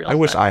what? I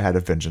wish I had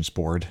a vengeance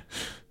board.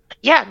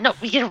 Yeah, no,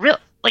 we get a real...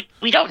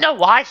 we don't know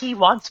why he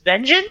wants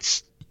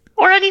vengeance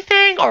or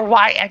anything, or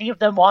why any of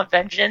them want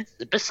vengeance,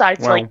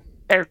 besides, they're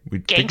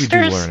gangsters. Think we do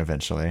learn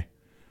eventually.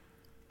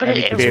 But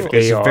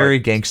it's a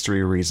very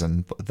gangstery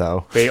reason,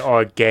 though. They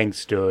are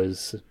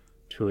gangsters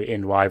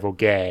in rival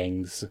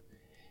gangs,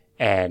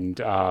 and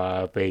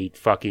they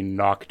fucking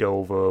knocked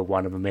over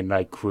one of the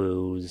Midnight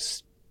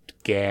Crew's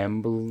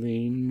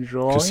gambling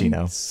joints.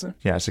 Casino.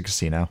 Yeah, it's a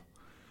casino.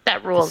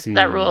 That rules.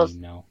 That rules.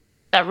 No.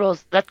 That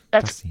rules. That's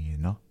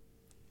Casino.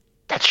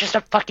 just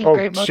a fucking Oh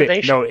great shit!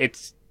 motivation. No,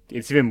 it's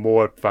even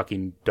more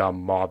fucking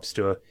dumb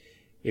mobster.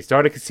 It's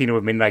not a casino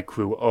the Midnight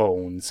Crew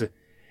owns.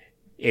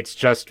 It's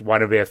just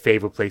one of their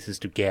favorite places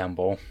to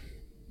gamble.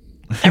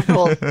 That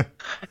rules.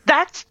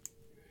 That's.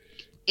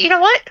 You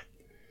know what?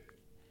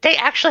 They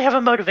actually have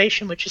a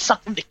motivation, which is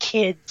something the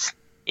kids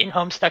in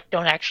Homestuck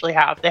don't actually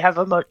have. They have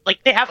a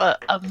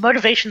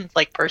motivation that's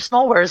like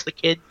personal, whereas the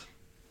kid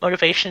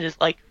motivation is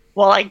like,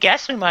 well, I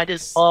guess we might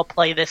as well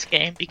play this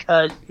game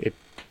because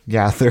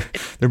Yeah,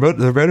 their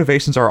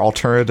motivations are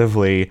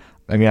alternatively,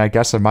 I mean, I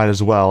guess I might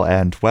as well,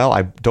 and, well,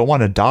 I don't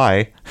want to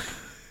die.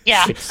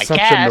 yeah, It's I such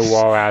guess. a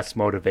noir-ass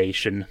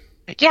motivation.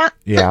 Yeah,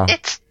 Yeah.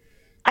 it's.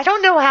 I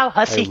don't know how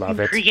Hussey love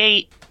can it.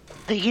 create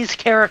these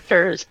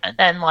characters and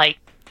then like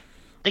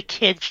the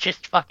kids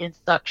just fucking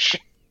suck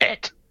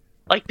shit.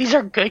 Like these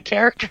are good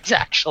characters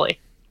actually.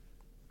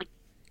 Like,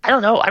 I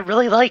don't know. I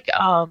really like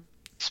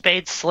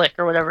Spade Slick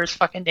or whatever his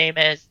fucking name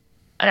is,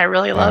 and I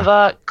really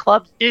love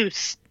Club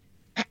Deuce.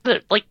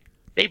 Like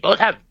they both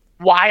have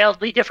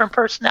wildly different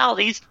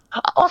personalities.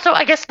 Also,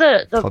 I guess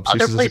the Club other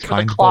Zeus is a place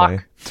where the kind clock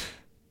boy.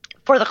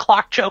 where the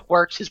clock joke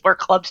works is where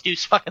Club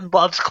Deuce fucking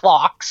loves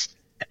clocks.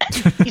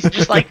 He's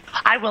just like,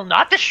 I will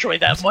not destroy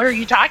them. What are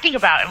you talking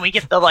about? And we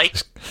get the like,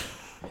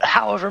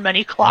 however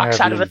many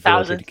clocks out of Heavy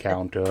 1,000. inverted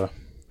counter.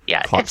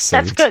 Yeah, Clock that's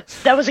saved. good.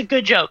 That was a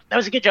good joke.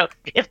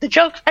 If the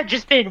joke had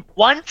just been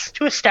once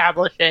to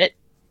establish it,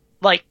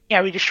 like,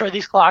 yeah, we destroy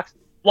these clocks.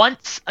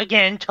 Once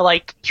again to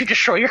like, you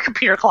destroy your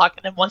computer clock,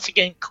 and then once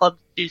again, Club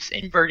Deuce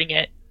inverting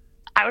it,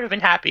 I would have been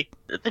happy.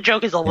 The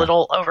joke is a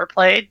little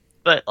overplayed,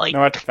 but like, You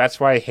know what? That's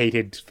why I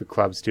hated the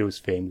Club's Deuce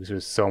thing, because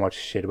there's so much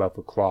shit about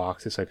the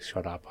clocks. It's like,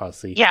 shut up,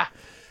 Hussey. yeah,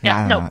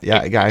 no,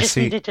 Yeah, it I just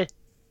see. needed to.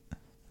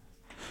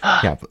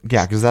 Yeah,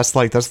 because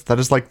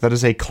that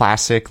is a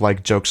classic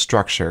like joke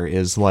structure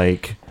is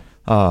like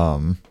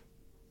joke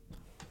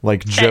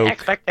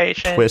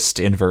expectation. twist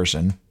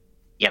inversion.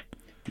 Yep.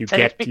 You Set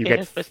get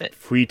expectations with it.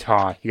 free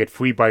time. You get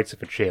free bites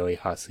of a cherry,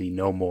 Hussey.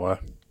 No more.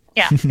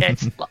 Yeah,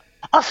 it's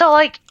also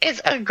like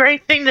it's a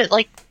great thing that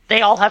like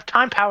they all have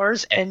time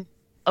powers, and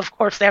of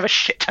course they have a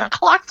shit ton of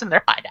clocks in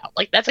their hideout.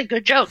 Like that's a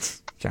good joke.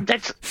 Yeah.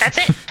 That's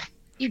it.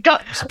 You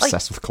don't like.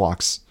 Obsessed with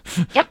clocks.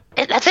 Yep,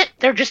 that's it.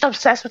 They're just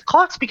obsessed with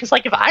clocks because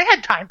like if I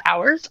had time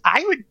powers,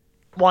 I would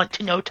want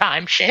to know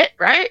time shit,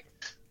 right?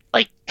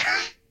 Like,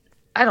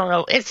 I don't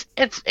know. It's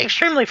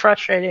extremely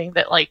frustrating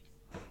that like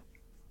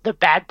the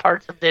bad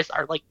parts of this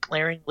are like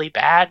glaringly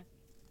bad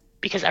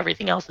because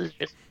everything else is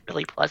just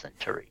really pleasant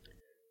to read.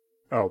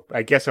 Oh,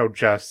 I guess I'll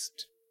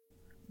just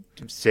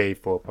say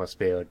for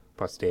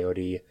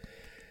posterity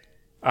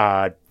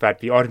that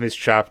the Artemis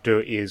chapter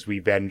is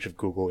Revenge of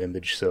Google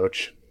Image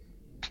Search.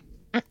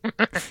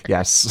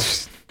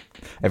 Yes.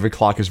 Every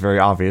clock is very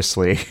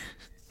obviously.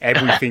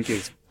 Everything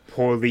is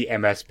poorly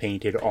MS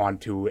painted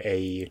onto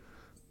a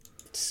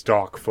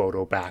stock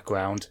photo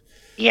background.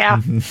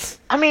 Yeah,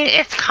 I mean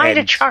it's kind of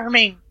And-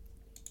 charming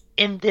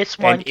in this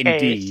one And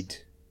case.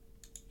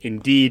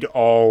 indeed,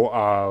 all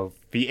of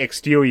the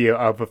exterior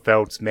of the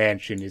Feltz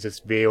mansion is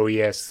just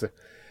various,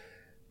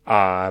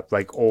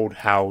 like old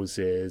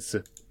houses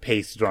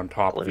pasted on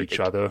top of each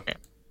other.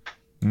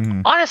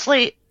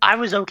 Honestly, I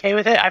was okay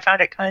with it. I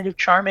found it kind of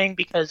charming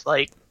because,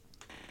 like,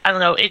 I don't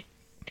know, it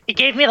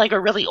gave me like a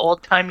really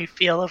old timey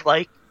feel of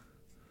like,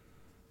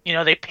 you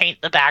know, they paint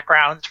the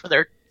backgrounds for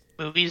their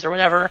movies or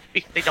whatever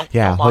because they don't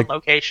Yeah, film on like-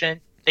 location;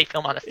 they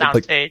film on a like-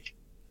 soundstage.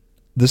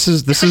 This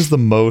is the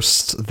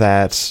most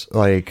that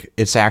like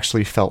it's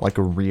actually felt like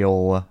a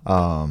real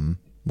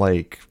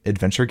like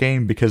adventure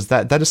game because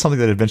that is something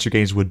that adventure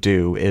games would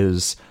do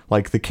is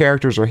like the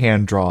characters are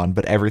hand drawn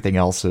but everything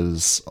else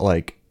is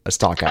like a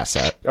stock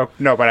asset. Oh,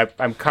 no, but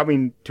I'm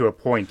coming to a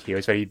point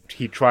here. So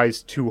he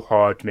tries too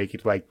hard to make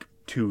it like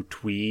too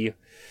twee,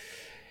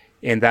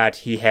 in that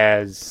he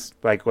has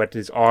like what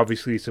is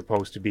obviously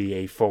supposed to be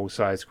a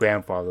full-size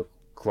grandfather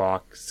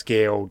clock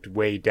scaled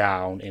way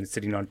down and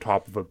sitting on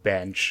top of a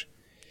bench.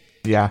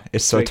 Yeah,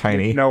 it's so Like,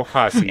 tiny. No,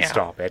 Hussey, Yeah.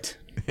 stop it.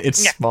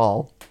 It's Yeah.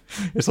 small.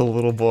 It's a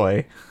little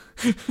boy.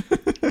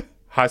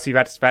 Hussey,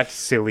 that's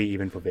silly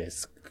even for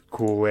this.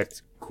 Cool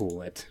it.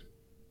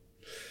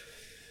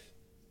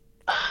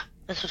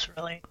 This was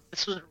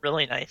a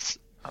really nice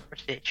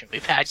conversation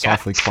we've had,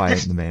 Softly guys.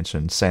 quiet in the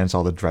mansion, sans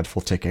all the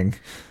dreadful ticking.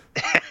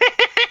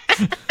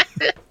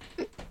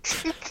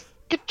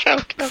 Good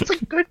joke. That was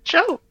a good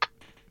joke.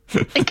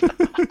 Like,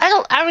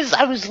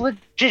 I was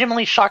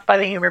legitimately shocked by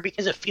the humor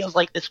because it feels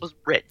like this was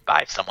written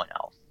by someone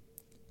else,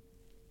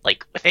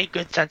 like with a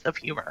good sense of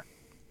humor.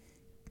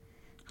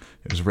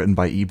 It was written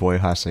by E-Boy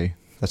Hussey.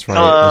 That's right.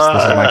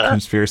 This is my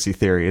conspiracy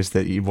theory: is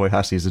that E-Boy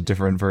Hussey is a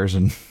different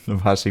version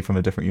of Hussey from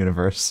a different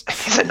universe.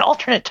 It's an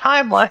alternate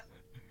timeline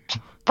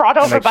brought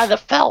over by the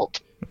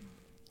Felt.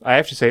 I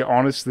have to say,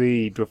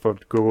 honestly, before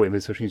Google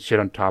image searching shit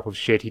on top of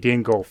shit, he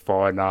didn't go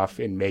far enough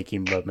in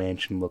making the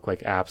mansion look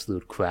like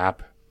absolute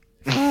crap.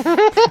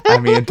 I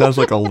mean, it does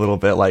look a little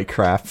bit like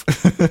crap.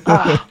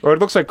 Or it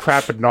looks like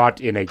crap, but not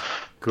in a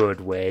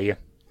good way.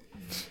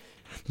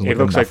 It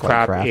looks like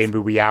crap in the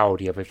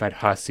reality of if I'd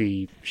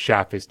Hussey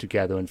Shaffis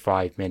together in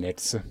 5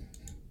 minutes.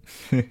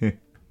 Because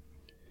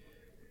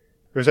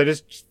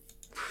this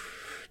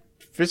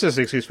is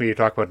an excuse for me to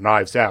talk about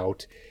Knives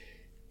Out,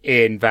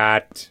 in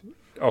that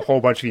a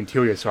whole bunch of the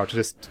interior shots are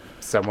just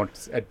an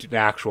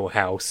actual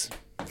house.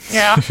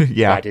 Yeah.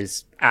 Yeah. That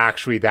is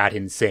actually that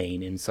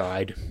insane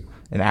inside.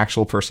 An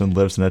actual person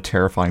lives in a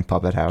terrifying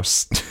puppet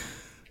house.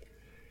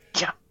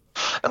 Yeah.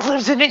 It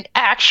lives in an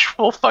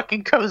actual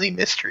fucking cozy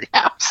mystery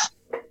house.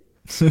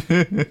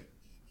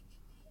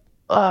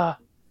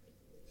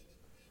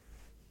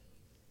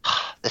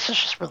 This is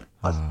just really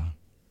fun.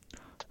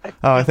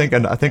 I think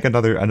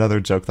another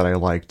joke that I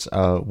liked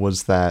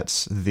was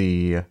that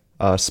the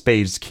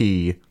Spade's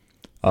key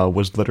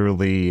was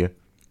literally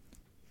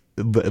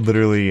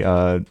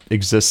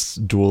exists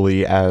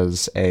dually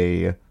as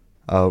a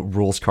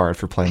rules card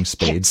for playing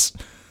spades.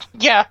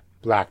 Yeah.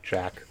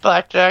 Blackjack.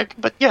 Blackjack.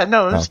 But yeah,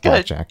 no, it was good.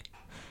 Blackjack.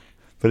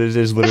 But it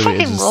is literally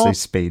fucking just roll. a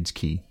Spade's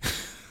key.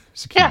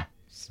 It's a key. Yeah.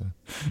 So.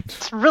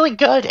 It's really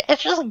good.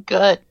 It's just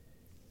good.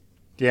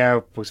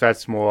 Yeah, because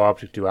that's more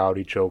object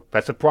duality joke.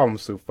 That's a problem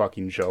sleuth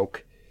fucking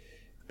joke.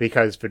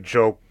 Because the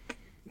joke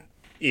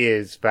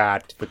is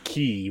that the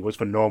key was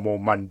the normal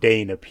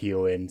mundane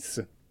appearance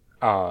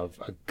of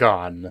a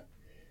gun.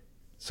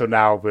 So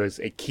now there's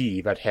a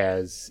key that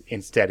has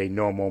instead a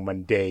normal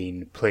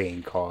mundane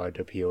playing card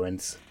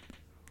appearance.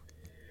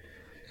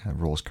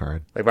 Rules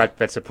card. Like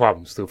that's a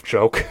problem sleuth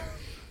joke.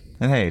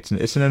 And hey,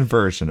 it's an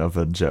inversion of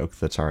a joke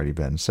that's already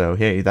been. So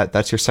hey,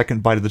 that's your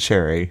second bite of the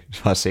cherry,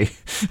 Hussey.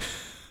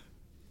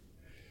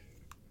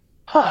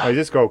 I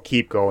just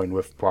keep going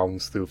with problem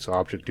sleuth's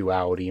object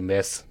duality in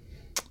this.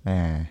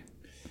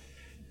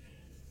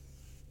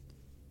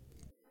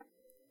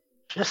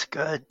 Just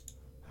good.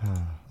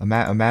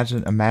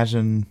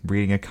 Imagine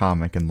reading a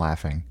comic and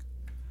laughing.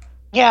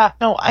 Yeah,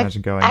 no, I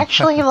Imagine going,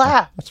 actually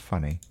laughed. That's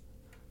funny.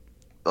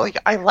 Like,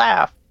 I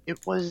laughed. It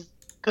was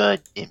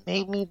good. It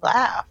made me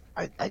laugh.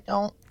 I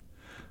don't...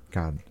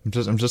 God,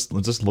 I'm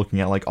just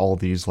looking at like all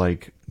these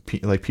like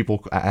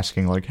people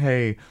asking like,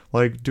 hey,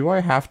 like, do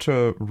I have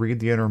to read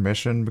the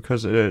intermission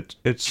because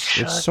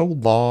it's so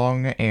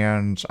long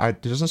and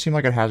it doesn't seem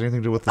like it has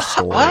anything to do with the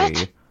story.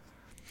 What?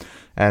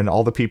 And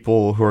all the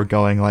people who are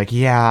going like,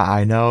 yeah,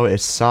 I know it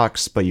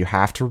sucks, but you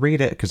have to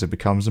read it because it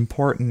becomes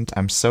important.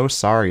 I'm so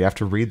sorry you have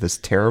to read this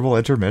terrible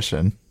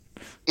intermission.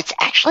 It's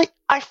actually...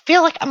 I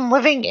feel like I'm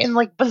living in,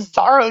 like,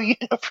 Bizarro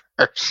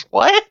universe.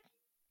 What?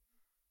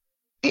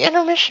 The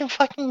intermission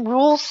fucking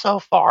rules so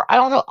far. I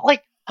don't know,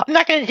 like, I'm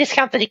not going to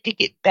discount that it could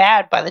get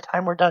bad by the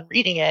time we're done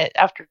reading it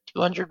after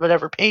 200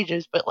 whatever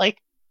pages, but, like,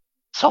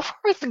 so far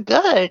it's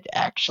good,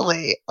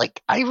 actually.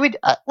 Like, I would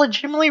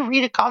legitimately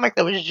read a comic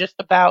that was just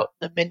about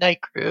the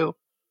Midnight Crew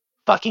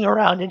fucking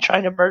around and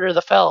trying to murder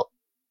the Felt.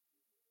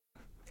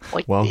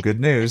 Like, Well, good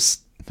news.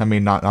 I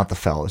mean, not the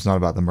Felt. It's not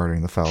about the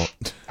murdering the Felt.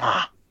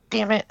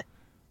 Damn it.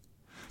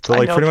 So, I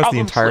like, know, pretty much the Problem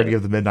entirety Sleuth.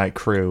 of the Midnight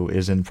Crew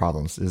is in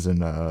Problem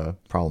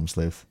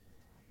Sleuth.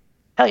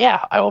 Hell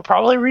yeah, I will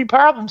probably read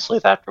Problem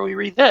Sleuth after we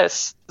read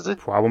this. 'Cause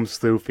Problem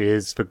sleuth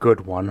is the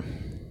good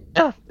one.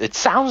 it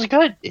sounds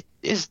good.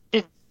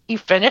 Did he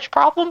finish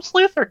Problem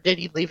Sleuth, or did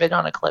he leave it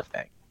on a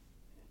cliffhanger?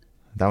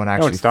 That one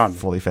actually it's done.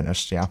 fully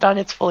finished, yeah. Done,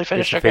 it's fully It's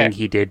finished. the Okay. thing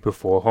he did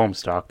before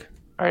Homestuck.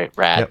 Alright,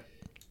 rad. Yep.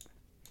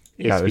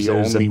 It's Yeah, it was the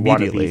only one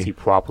of immediately. these he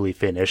properly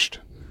finished.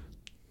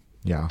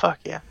 Yeah. Fuck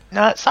yeah.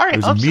 No, sorry, It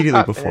was Homestuck immediately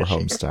got before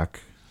finished. Homestuck.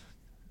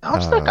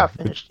 Homestuck got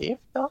finished, Steve.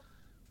 No?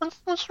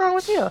 What's wrong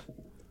with you?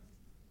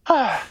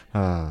 Uh,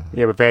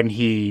 Yeah, but then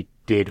he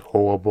did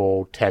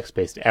horrible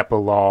text-based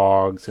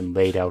epilogues and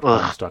laid out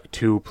Homestuck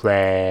 2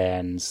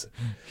 plans.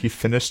 he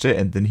finished it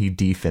and then he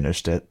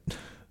definished it.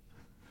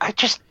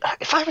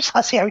 If I was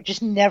Hussey, I would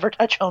just never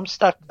touch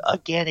Homestuck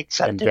again,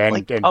 except And to then-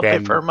 like and pump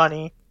then- it for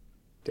money.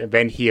 And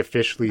then he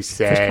officially what he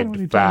said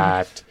did.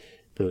 that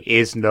there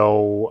is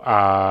no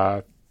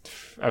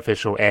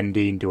official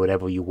ending. Do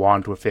whatever you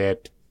want with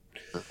it.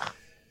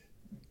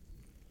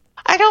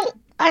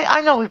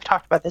 I know we've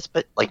talked about this,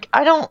 but like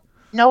I don't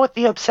know what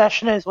the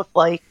obsession is with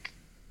like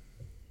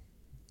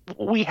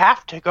we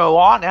have to go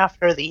on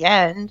after the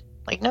end.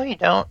 Like, no, you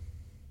don't.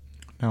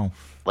 No.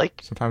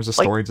 Like, Sometimes the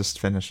story just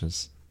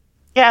finishes.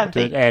 yeah,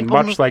 And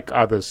much like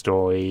other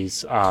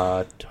stories,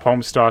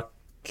 Homestuck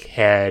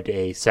had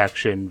a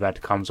section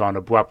that comes on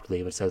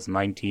abruptly that says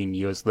 19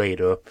 years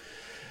later.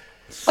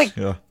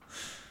 Yeah.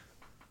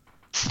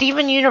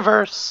 Steven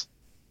Universe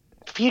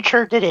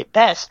Future did it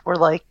best, where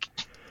like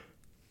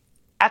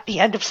at the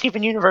end of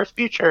Steven Universe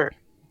Future,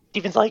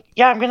 Steven's like,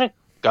 yeah, I'm gonna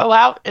go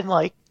out and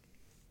like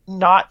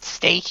not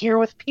stay here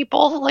with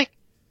people. Like,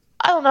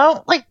 I don't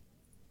know, like,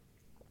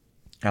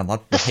 A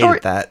lot of The people story-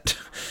 hated that.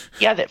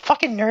 yeah, that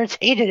fucking nerds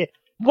hated it.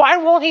 Why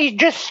won't he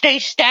just stay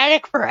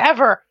static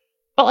forever?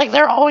 But like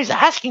they're always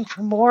asking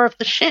for more of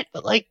the shit.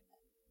 But like,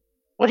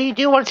 what do you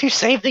do once you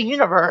save the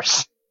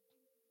universe?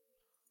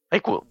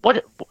 Like,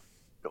 what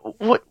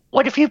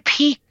if you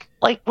peak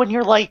like when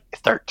you're like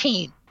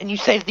 13 and you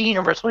save the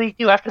universe, what do you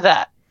do after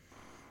that?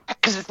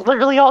 Because it's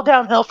literally all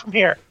downhill from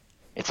here.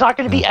 It's not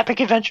going to be epic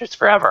adventures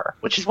forever,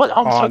 which is what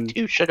Homestuck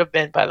 2 should have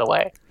been, by the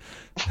way.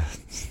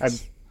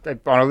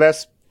 On a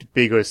less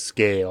bigger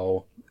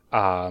scale,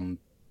 let's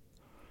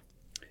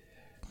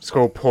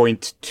go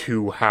point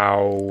to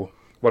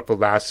what the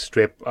last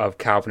strip of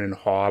Calvin and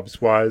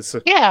Hobbes was.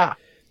 Yeah.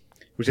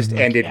 We just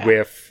ended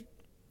with,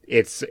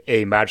 it's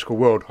a magical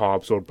world,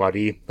 Hobbes, old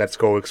buddy. Let's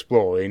go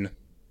exploring.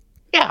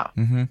 Yeah.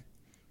 Mm-hmm.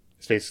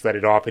 So they just let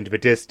it off into the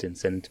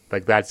distance, and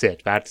like that's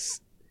it.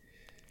 That's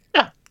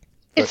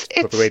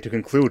But the way to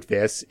conclude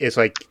this is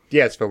like,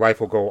 yes, the life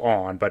will go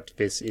on, but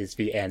this is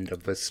the end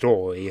of the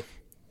story.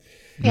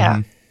 Yeah.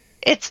 Mm-hmm.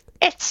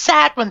 It's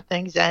sad when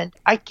things end.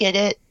 I get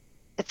it.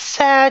 It's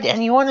sad,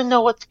 and you want to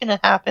know what's going to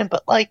happen,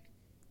 but like,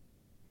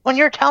 when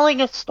you're telling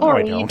a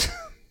story... No, I don't.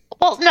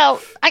 Well, no,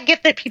 I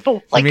get that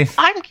people, like,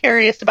 I'm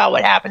curious about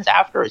what happens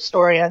after a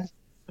story ends,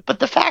 but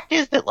the fact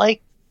is that,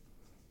 like,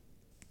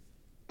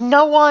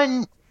 no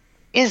one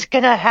is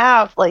gonna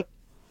have, like,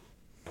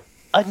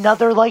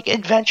 another, like,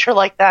 adventure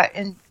like that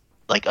in,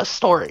 like, a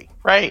story,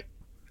 right?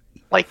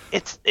 Like,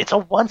 it's a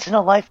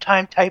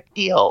once-in-a-lifetime type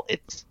deal.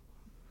 It's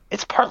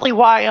partly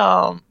why,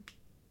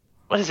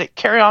 what is it,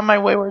 Carry On My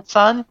Wayward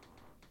Son?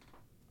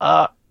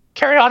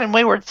 Carry On and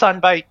Wayward Son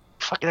by,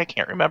 I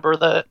can't remember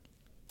the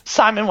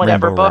Simon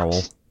whatever Rainbow books.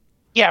 Rowell.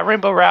 Yeah,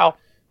 Rainbow Rowell.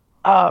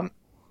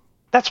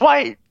 That's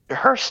why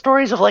her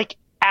stories of, like,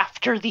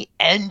 after the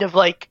end of,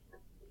 like,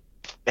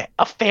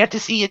 a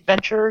fantasy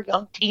adventure,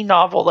 young teen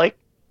novel, like,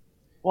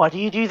 what do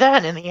you do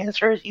then? And the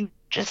answer is you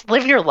just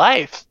live your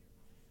life.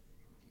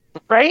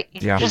 Right?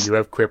 Yeah. You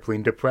have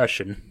crippling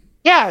depression.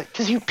 Yeah,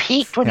 because you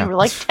peaked when you were,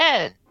 like,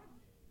 10.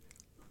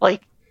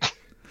 Like...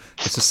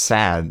 It's just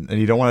sad, and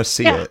you don't want to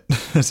see it.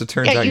 As it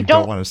turns out, you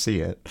don't want to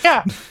see it.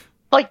 Yeah.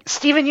 Like,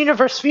 Steven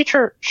Universe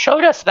Future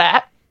showed us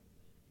that,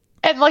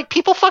 and, like,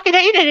 people fucking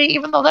hated it,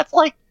 even though that's,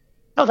 like,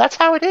 no, that's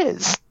how it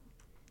is.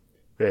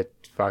 But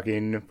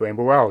fucking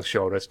Rainbow Rowell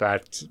showed us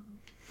that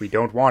we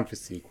don't want the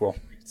sequel.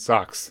 It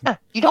sucks. Yeah,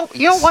 you don't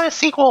want a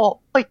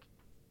sequel. Like,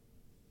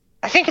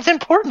 I think it's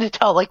important to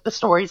tell, like, the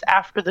stories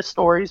after the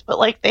stories, but,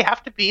 like, they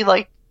have to be,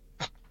 like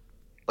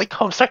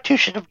Homestuck 2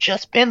 should have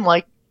just been,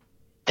 like,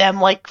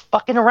 them, like,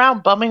 fucking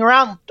around, bumming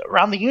around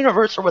the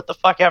universe or what the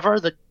fuck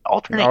ever, the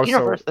alternate Also,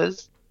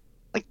 universes.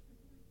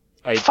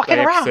 I have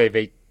to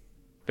say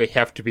they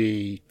have to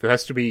be, there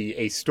has to be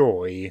a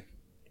story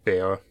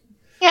there.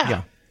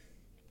 Yeah.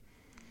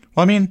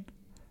 Well, I mean,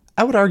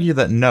 I would argue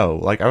that no.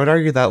 Like, I would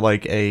argue that,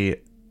 like, the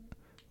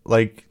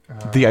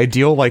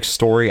ideal, like,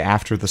 story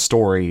after the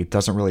story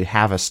doesn't really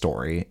have a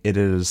story. It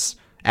is,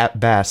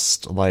 at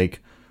best,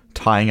 like,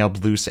 tying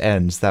up loose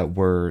ends that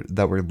were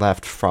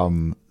left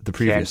from the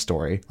previous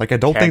story. Like, I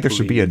don't think there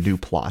should be a new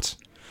plot.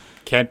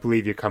 Can't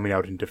believe you're coming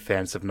out in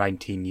defense of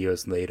 19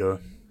 years later.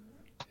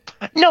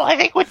 No, I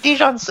think what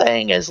Dijon's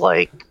saying is,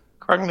 like,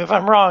 correct me if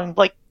I'm wrong,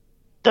 like,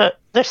 the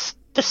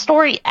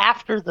story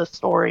after the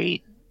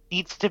story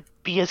needs to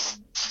be a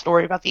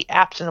story about the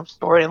absence of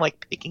story and,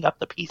 like, picking up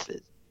the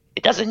pieces.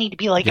 It doesn't need to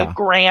be, like, a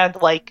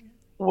grand, like,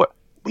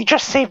 we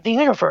just saved the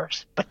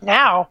universe, but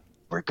now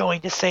we're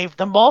going to save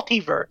the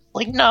multiverse.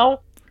 Like,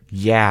 no.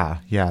 Yeah,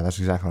 that's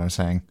exactly what I'm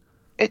saying.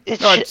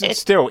 It's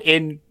still,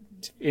 in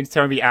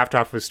telling me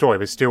after the story,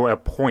 there's still a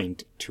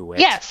point to it.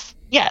 Yes.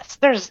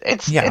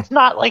 It's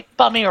not, like,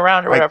 bumming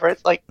around or whatever.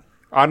 It's like...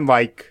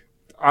 Unlike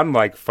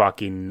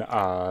fucking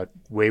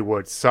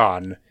Wayward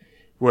Son,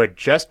 where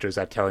jesters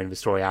are telling the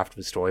story after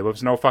the story,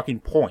 there's no fucking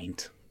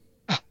point.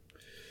 I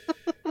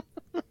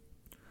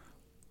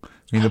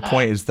mean, the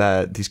point is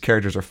that these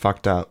characters are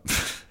fucked up.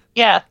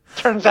 Yeah,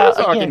 turns out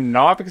fucking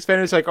not, because then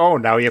it's like, oh,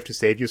 now you have to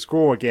save your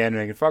school again,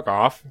 and you can fuck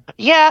off.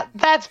 Yeah,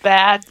 that's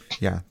bad.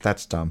 Yeah,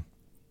 that's dumb.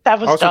 That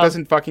was also dumb.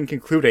 Doesn't fucking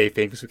conclude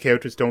anything, because the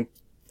characters don't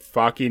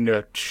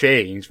fucking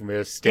change from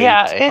their state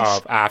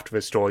of after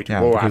the story to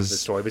more after the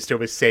story, but still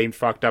the same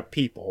fucked up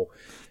people.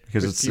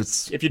 Because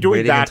it's if you're doing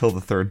waiting that until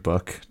the third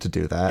book to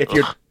do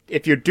that.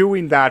 If you're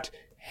doing that,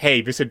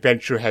 hey, this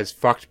adventure has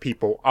fucked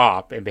people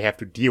up and they have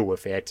to deal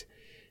with it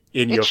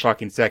in your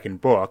fucking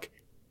second book,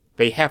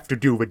 they have to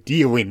do the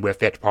dealing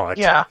with it part.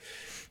 Yeah.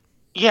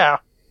 I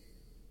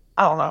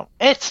don't know.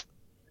 It's,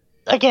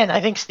 again, I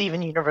think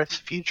Steven Universe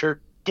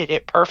Future did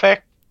it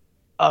perfect.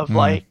 Of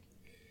like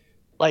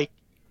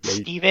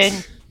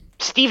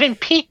Steven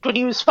peaked when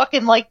he was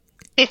fucking, like,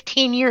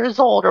 15 years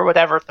old or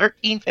whatever,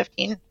 13,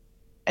 15.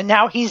 And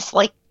now he's,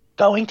 like,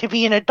 going to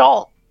be an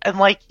adult. And,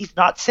 like, he's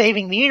not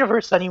saving the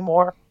universe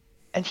anymore.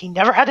 And he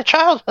never had a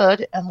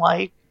childhood. And,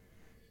 like,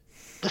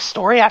 the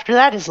story after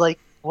that is, like,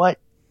 what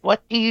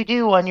do you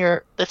do when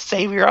you're the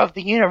savior of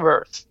the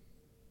universe?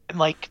 And,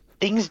 like,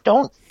 things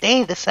don't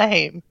stay the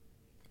same.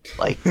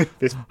 Like,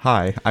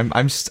 Hi,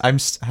 I'm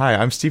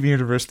Steven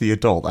Universe the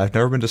adult. I've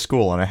never been to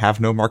school and I have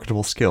no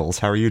marketable skills.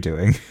 How are you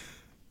doing?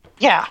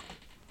 Yeah.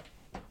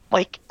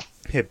 Like,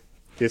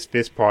 this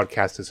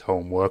podcast is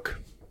homework.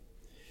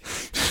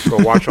 Go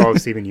watch all of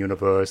Steven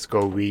Universe.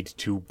 Go read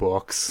 2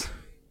 books.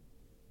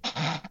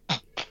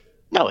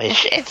 No,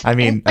 it's I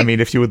mean, it's like,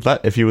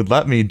 if you would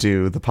let me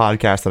do the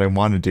podcast that I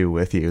want to do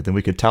with you, then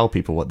we could tell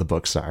people what the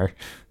books are.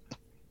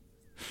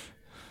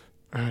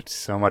 Oh, it's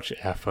so much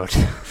effort.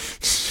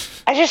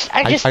 I just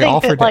I think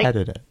offered that like to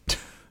edit it.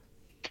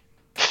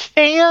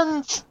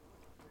 fans,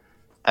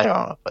 I don't know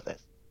how to put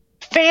this.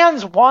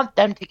 Fans want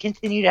them to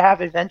continue to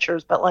have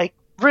adventures, but like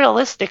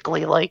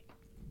realistically, like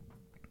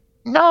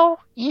no,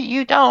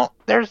 you don't.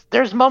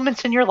 There's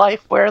moments in your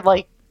life where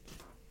like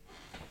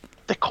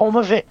the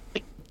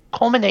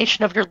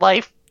culmination of your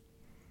life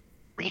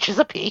reaches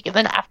a peak, and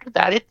then after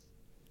that, it's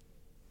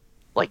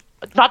like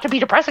not to be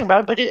depressing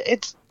about it, but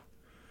it's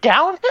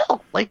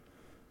downhill. Like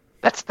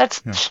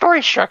that's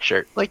story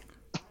structure. Like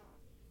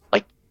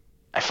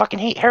I fucking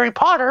hate Harry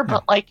Potter,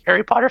 but like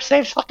Harry Potter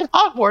saves fucking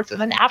Hogwarts, and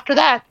then after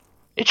that,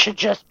 it should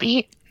just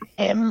be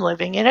him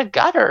living in a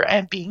gutter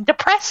and being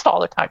depressed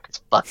all the time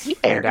because fuck you,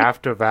 Harry. And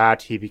after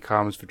that, he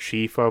becomes the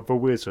chief of the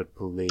wizard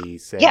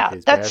police, and Yeah,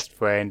 his that's- best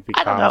friend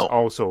I don't becomes know.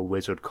 also a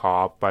wizard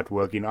cop, but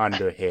working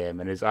under him,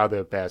 and his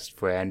other best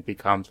friend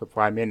becomes the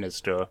prime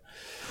minister.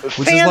 Which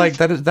is like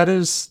that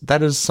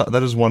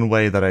is one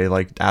way that I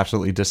like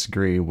absolutely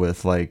disagree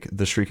with like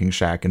the Shrieking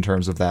Shack in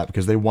terms of that,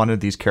 because they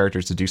wanted these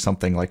characters to do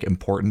something like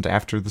important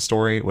after the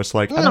story, which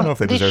like I don't know if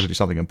they deserve to do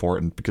something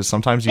important, because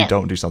sometimes you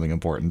don't do something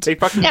important. They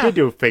fucking Yeah. did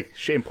do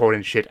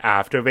important shit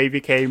after they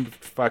became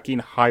fucking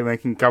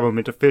high-ranking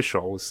government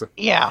officials.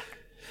 Yeah,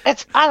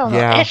 I don't know.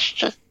 Yeah. It's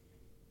just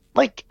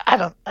like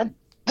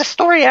the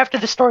story after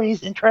the story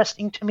is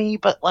interesting to me,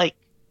 but like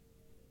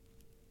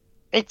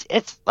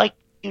it's like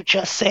you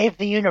just saved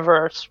the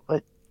universe,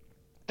 but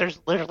there's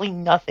literally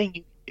nothing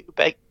you can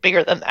do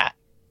bigger than that.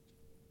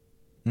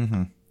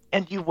 Mm-hmm.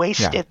 And you Yeah,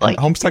 wasted and like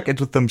Homestuck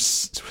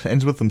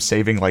ends with them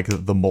saving like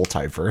the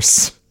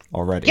multiverse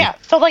already. yeah.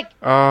 So like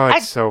Oh,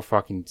 it's so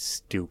fucking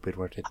stupid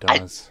what it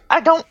does.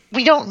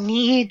 we don't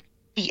need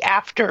the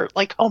after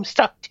like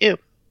Homestuck 2.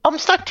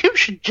 Homestuck 2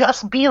 should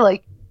just be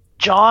like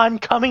John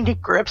coming to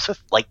grips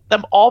with like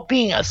them all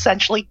being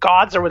essentially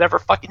gods or whatever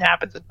fucking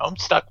happens in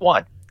Homestuck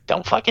 1.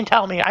 Don't fucking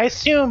tell me. I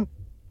assume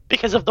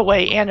because of the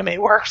way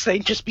anime works, they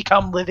just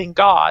become living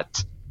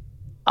gods.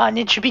 And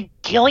it should be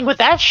dealing with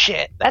that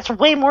shit. That's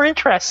way more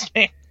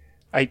interesting.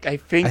 I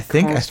think I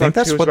think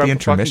that's what the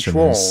intermission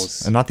trolls.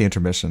 is, and not the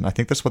intermission. I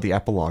think that's what the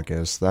epilogue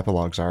is. The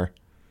epilogues are.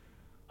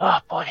 Oh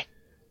boy.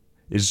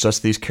 Is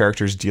just these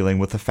characters dealing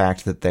with the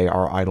fact that they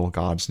are idol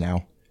gods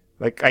now.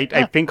 Like, I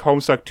think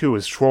Homestuck 2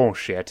 is troll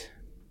shit.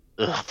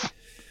 Ugh.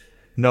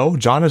 No,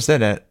 John is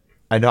in it.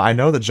 I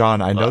know that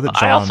John. I know that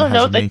John I also has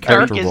know a main that Dirk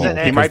character is role in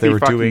it. He because might they be were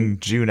fucking doing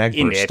June in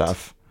Egbert it.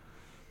 stuff.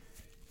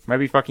 Might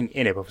be fucking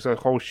in it, but there's a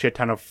whole shit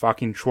ton of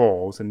fucking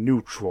trolls and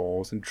new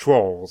trolls and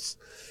trolls.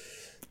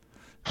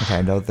 Okay,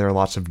 I know there are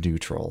lots of new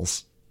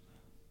trolls.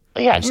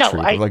 But yeah, That's no, true.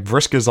 I Like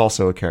Vriska is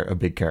also a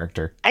big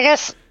character.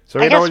 guess So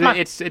I you know,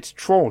 guess it's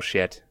troll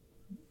shit.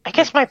 I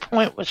guess my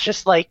point was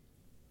just like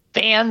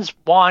fans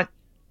want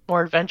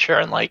more adventure,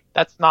 and like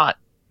that's not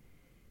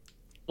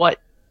what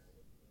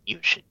you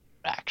should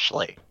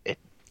actually.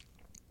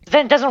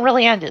 Then it doesn't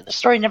really end it. The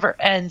story never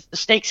ends. The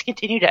stakes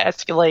continue to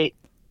escalate,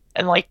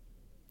 and like,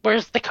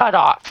 where's the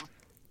cutoff?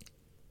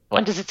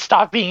 When does it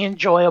stop being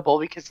enjoyable?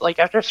 Because like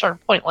after a certain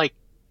point, like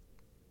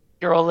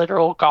you're a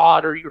literal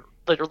god, or you're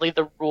literally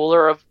the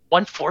ruler of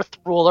 1/4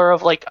 ruler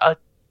of like a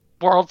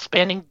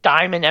world-spanning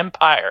diamond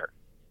empire.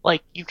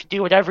 Like you can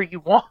do whatever you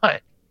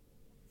want.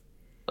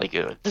 Like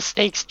the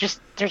stakes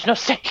there's no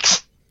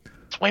stakes.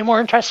 It's way more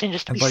interesting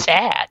just to And, be like,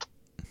 sad.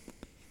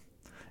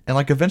 And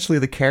like eventually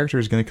the character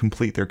is going to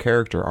complete their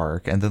character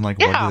arc, and then like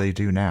what Yeah. do they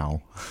do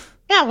now?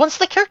 Yeah, once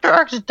the character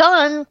arc's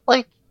done,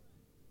 like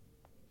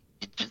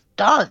it's just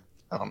done.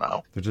 I don't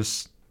know. They're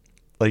just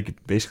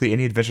like basically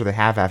any adventure they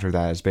have after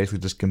that is basically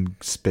just them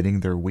spinning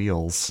their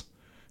wheels,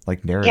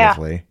 like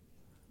narratively.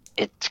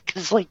 It's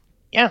because like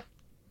yeah.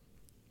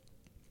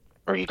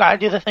 Or you gotta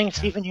do the thing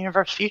Steven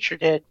Universe Future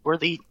did, where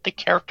the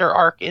character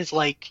arc is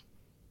like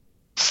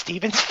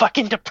Steven's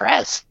fucking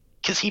depressed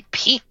because he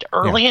peaked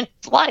early in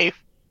his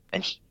life,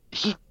 and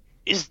he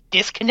is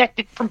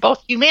disconnected from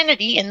both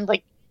humanity and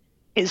like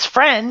his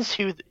friends,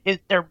 who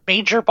their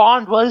major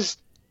bond was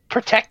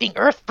protecting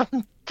Earth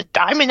from the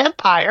Diamond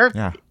Empire.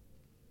 Yeah,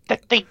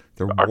 That they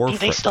they're are, war do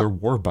they still they're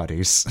war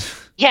buddies.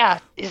 yeah,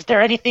 is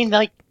there anything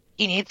like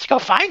he needs to go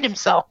find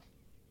himself?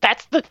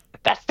 That's the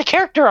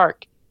character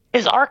arc.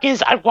 His arc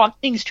is I want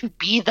things to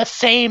be the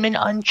same and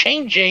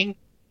unchanging,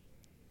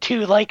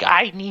 to like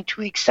I need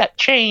to accept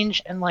change,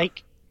 and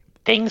like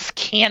things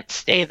can't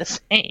stay the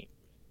same.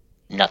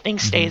 Nothing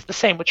stays the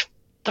same, which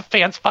the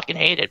fans fucking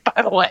hated,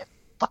 by the way.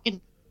 Fucking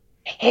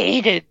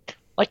hated.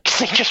 Like, 'cause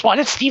they just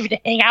wanted Steven to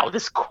hang out with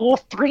his cool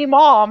 3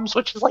 moms,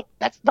 which is like,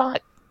 that's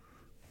not.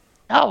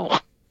 No.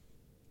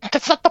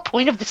 That's not the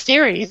point of the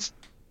series.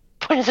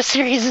 The point of the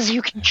series is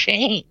you can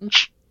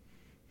change.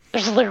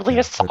 There's literally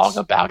a song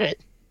about it.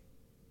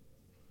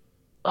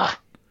 Ugh.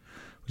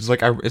 It's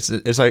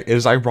like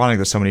it's ironic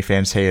that so many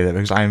fans hated it,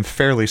 because I am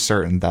fairly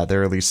certain that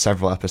there are at least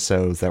several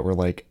episodes that were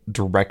like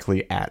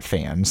directly at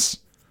fans.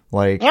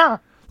 Like Yeah.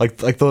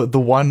 like the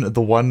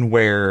one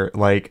where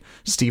like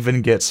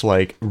Steven gets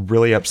like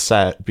really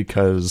upset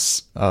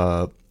because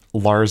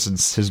Lars and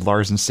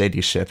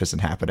Sadie ship isn't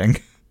happening.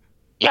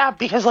 Yeah,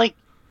 because like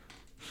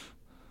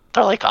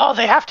they're like, oh,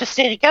 they have to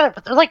stay together,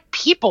 but they're like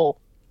people.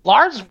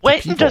 Lars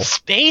went into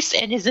space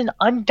and is an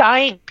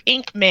undying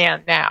pink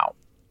man now.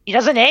 He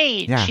doesn't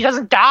age. Yeah. He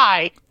doesn't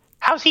die.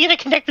 How's he gonna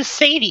connect with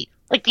Sadie?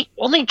 Like, the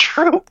only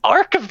true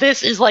arc of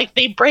this is like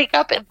they break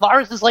up and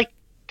Lars is like,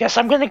 guess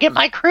I'm gonna get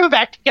my crew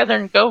back together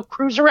and go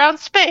cruise around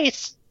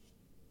space.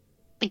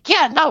 Like,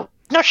 yeah, no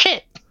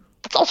shit.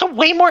 It's also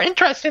way more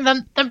interesting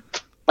than them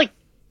like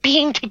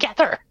being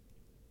together.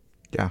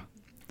 Yeah.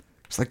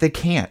 It's like they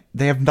can't.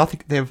 They have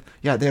nothing. They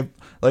have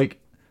like.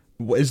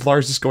 Is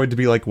Lars just going to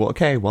be like, well,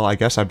 okay, well, I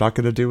guess I'm not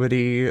going to do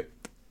any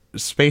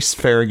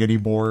spacefaring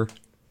anymore?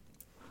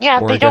 Yeah,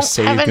 or they I guess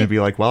don't have Sadie's any. going to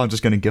be like, well, I'm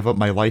just going to give up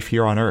my life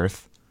here on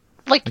Earth.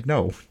 Like,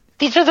 No.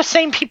 these are the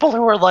same people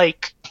who are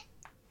like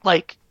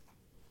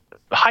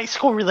high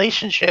school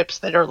relationships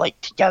that are like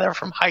together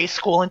from high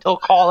school until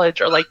college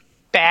are like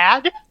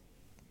bad.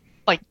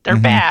 Like, they're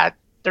bad.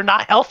 They're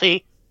not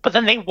healthy, but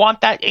then they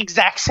want that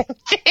exact same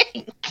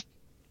thing.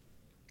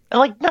 And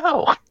like,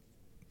 no.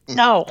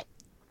 Yeah,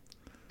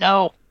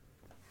 no,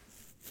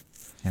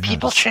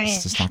 People change.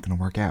 It's just not going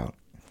to work out.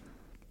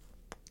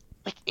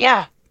 Like,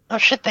 yeah, no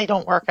shit, they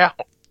don't work out.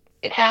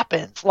 It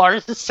happens.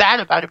 Lars is sad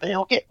about it, but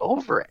he'll get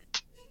over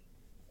it.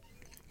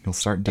 He'll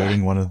start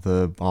dating one of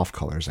the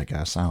off-colors, I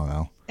guess. I don't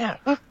know. Yeah,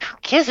 who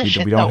gives a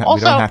shit, We though?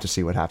 don't have to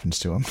see what happens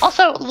to him.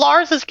 Also,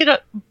 Lars is gonna...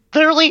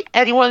 Literally,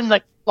 anyone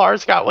that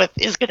Lars got with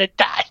is gonna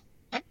die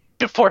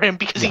before him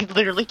because he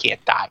literally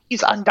can't die.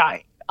 He's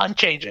undying,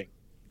 unchanging.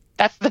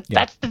 That's the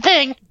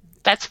thing.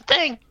 That's the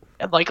thing.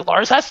 And, like,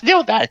 Lars has to deal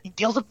with that. He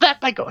deals with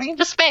that by going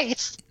into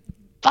space.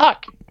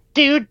 Fuck.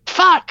 Dude,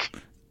 fuck.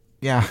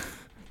 Yeah.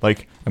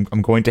 Like,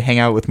 I'm going to hang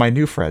out with my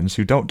new friends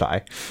who don't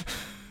die.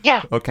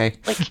 Yeah. Okay.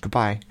 Like,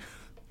 goodbye.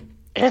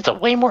 And it's a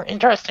way more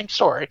interesting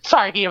story.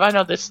 Sorry, Gabe, I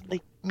know this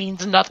like,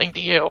 means nothing to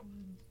you.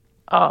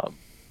 But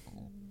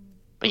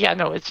yeah,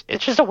 no, it's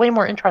just a way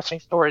more interesting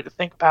story to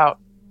think about.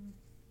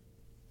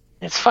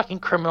 It's fucking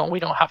criminal we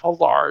don't have a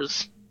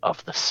Lars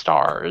of the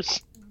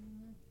Stars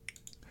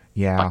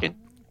Yeah. fucking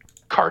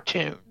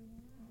cartoon.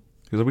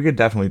 Because we could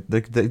definitely,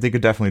 they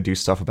could definitely do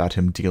stuff about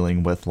him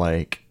dealing with,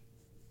 like,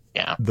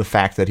 Yeah. the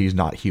fact that he's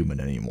not human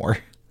anymore.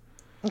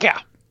 Yeah.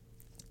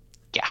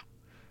 Yeah.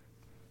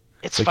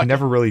 It's Like, fucking... he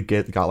never really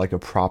got like, a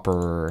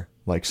proper,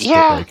 like,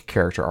 Yeah.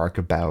 character arc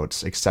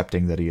about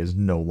accepting that he is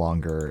no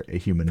longer a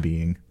human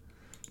being.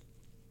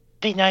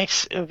 Be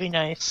nice. It would be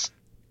nice.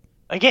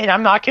 Again,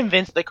 I'm not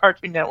convinced that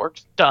Cartoon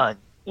Network's done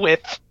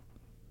with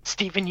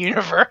Steven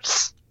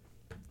Universe.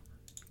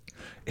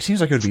 It seems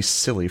like it would be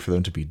silly for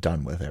them to be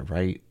done with it,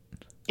 right?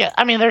 Yeah,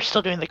 I mean, they're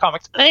still doing the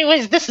comics.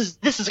 Anyways, this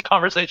is a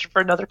conversation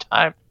for another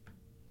time.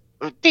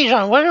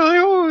 Dijon, what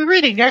are we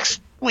reading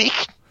next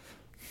week?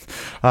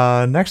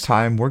 Next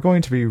time, we're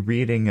going to be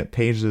reading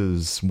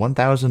pages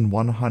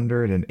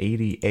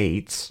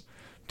 1188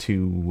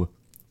 to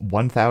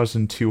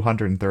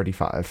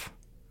 1235.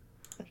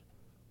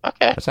 Okay.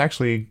 That's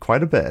actually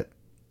quite a bit.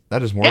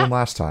 That is more than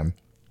last time.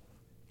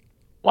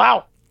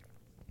 Wow.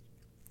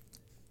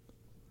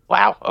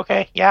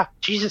 Okay. Yeah.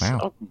 Jesus. Wow.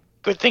 Oh,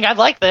 good thing I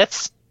like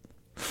this.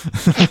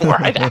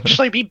 Or I'd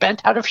actually be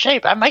bent out of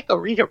shape. I might go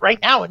read it right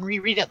now and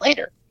reread it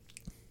later.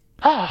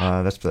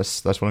 That's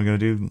what I'm going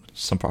to do.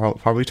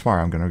 Probably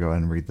tomorrow I'm going to go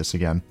ahead and read this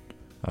again.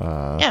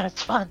 Yeah,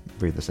 it's fun.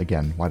 Read this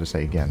again. Why to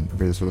say again?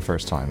 Read this for the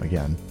first time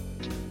again.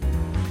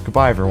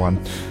 Goodbye,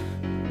 everyone.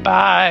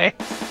 Bye.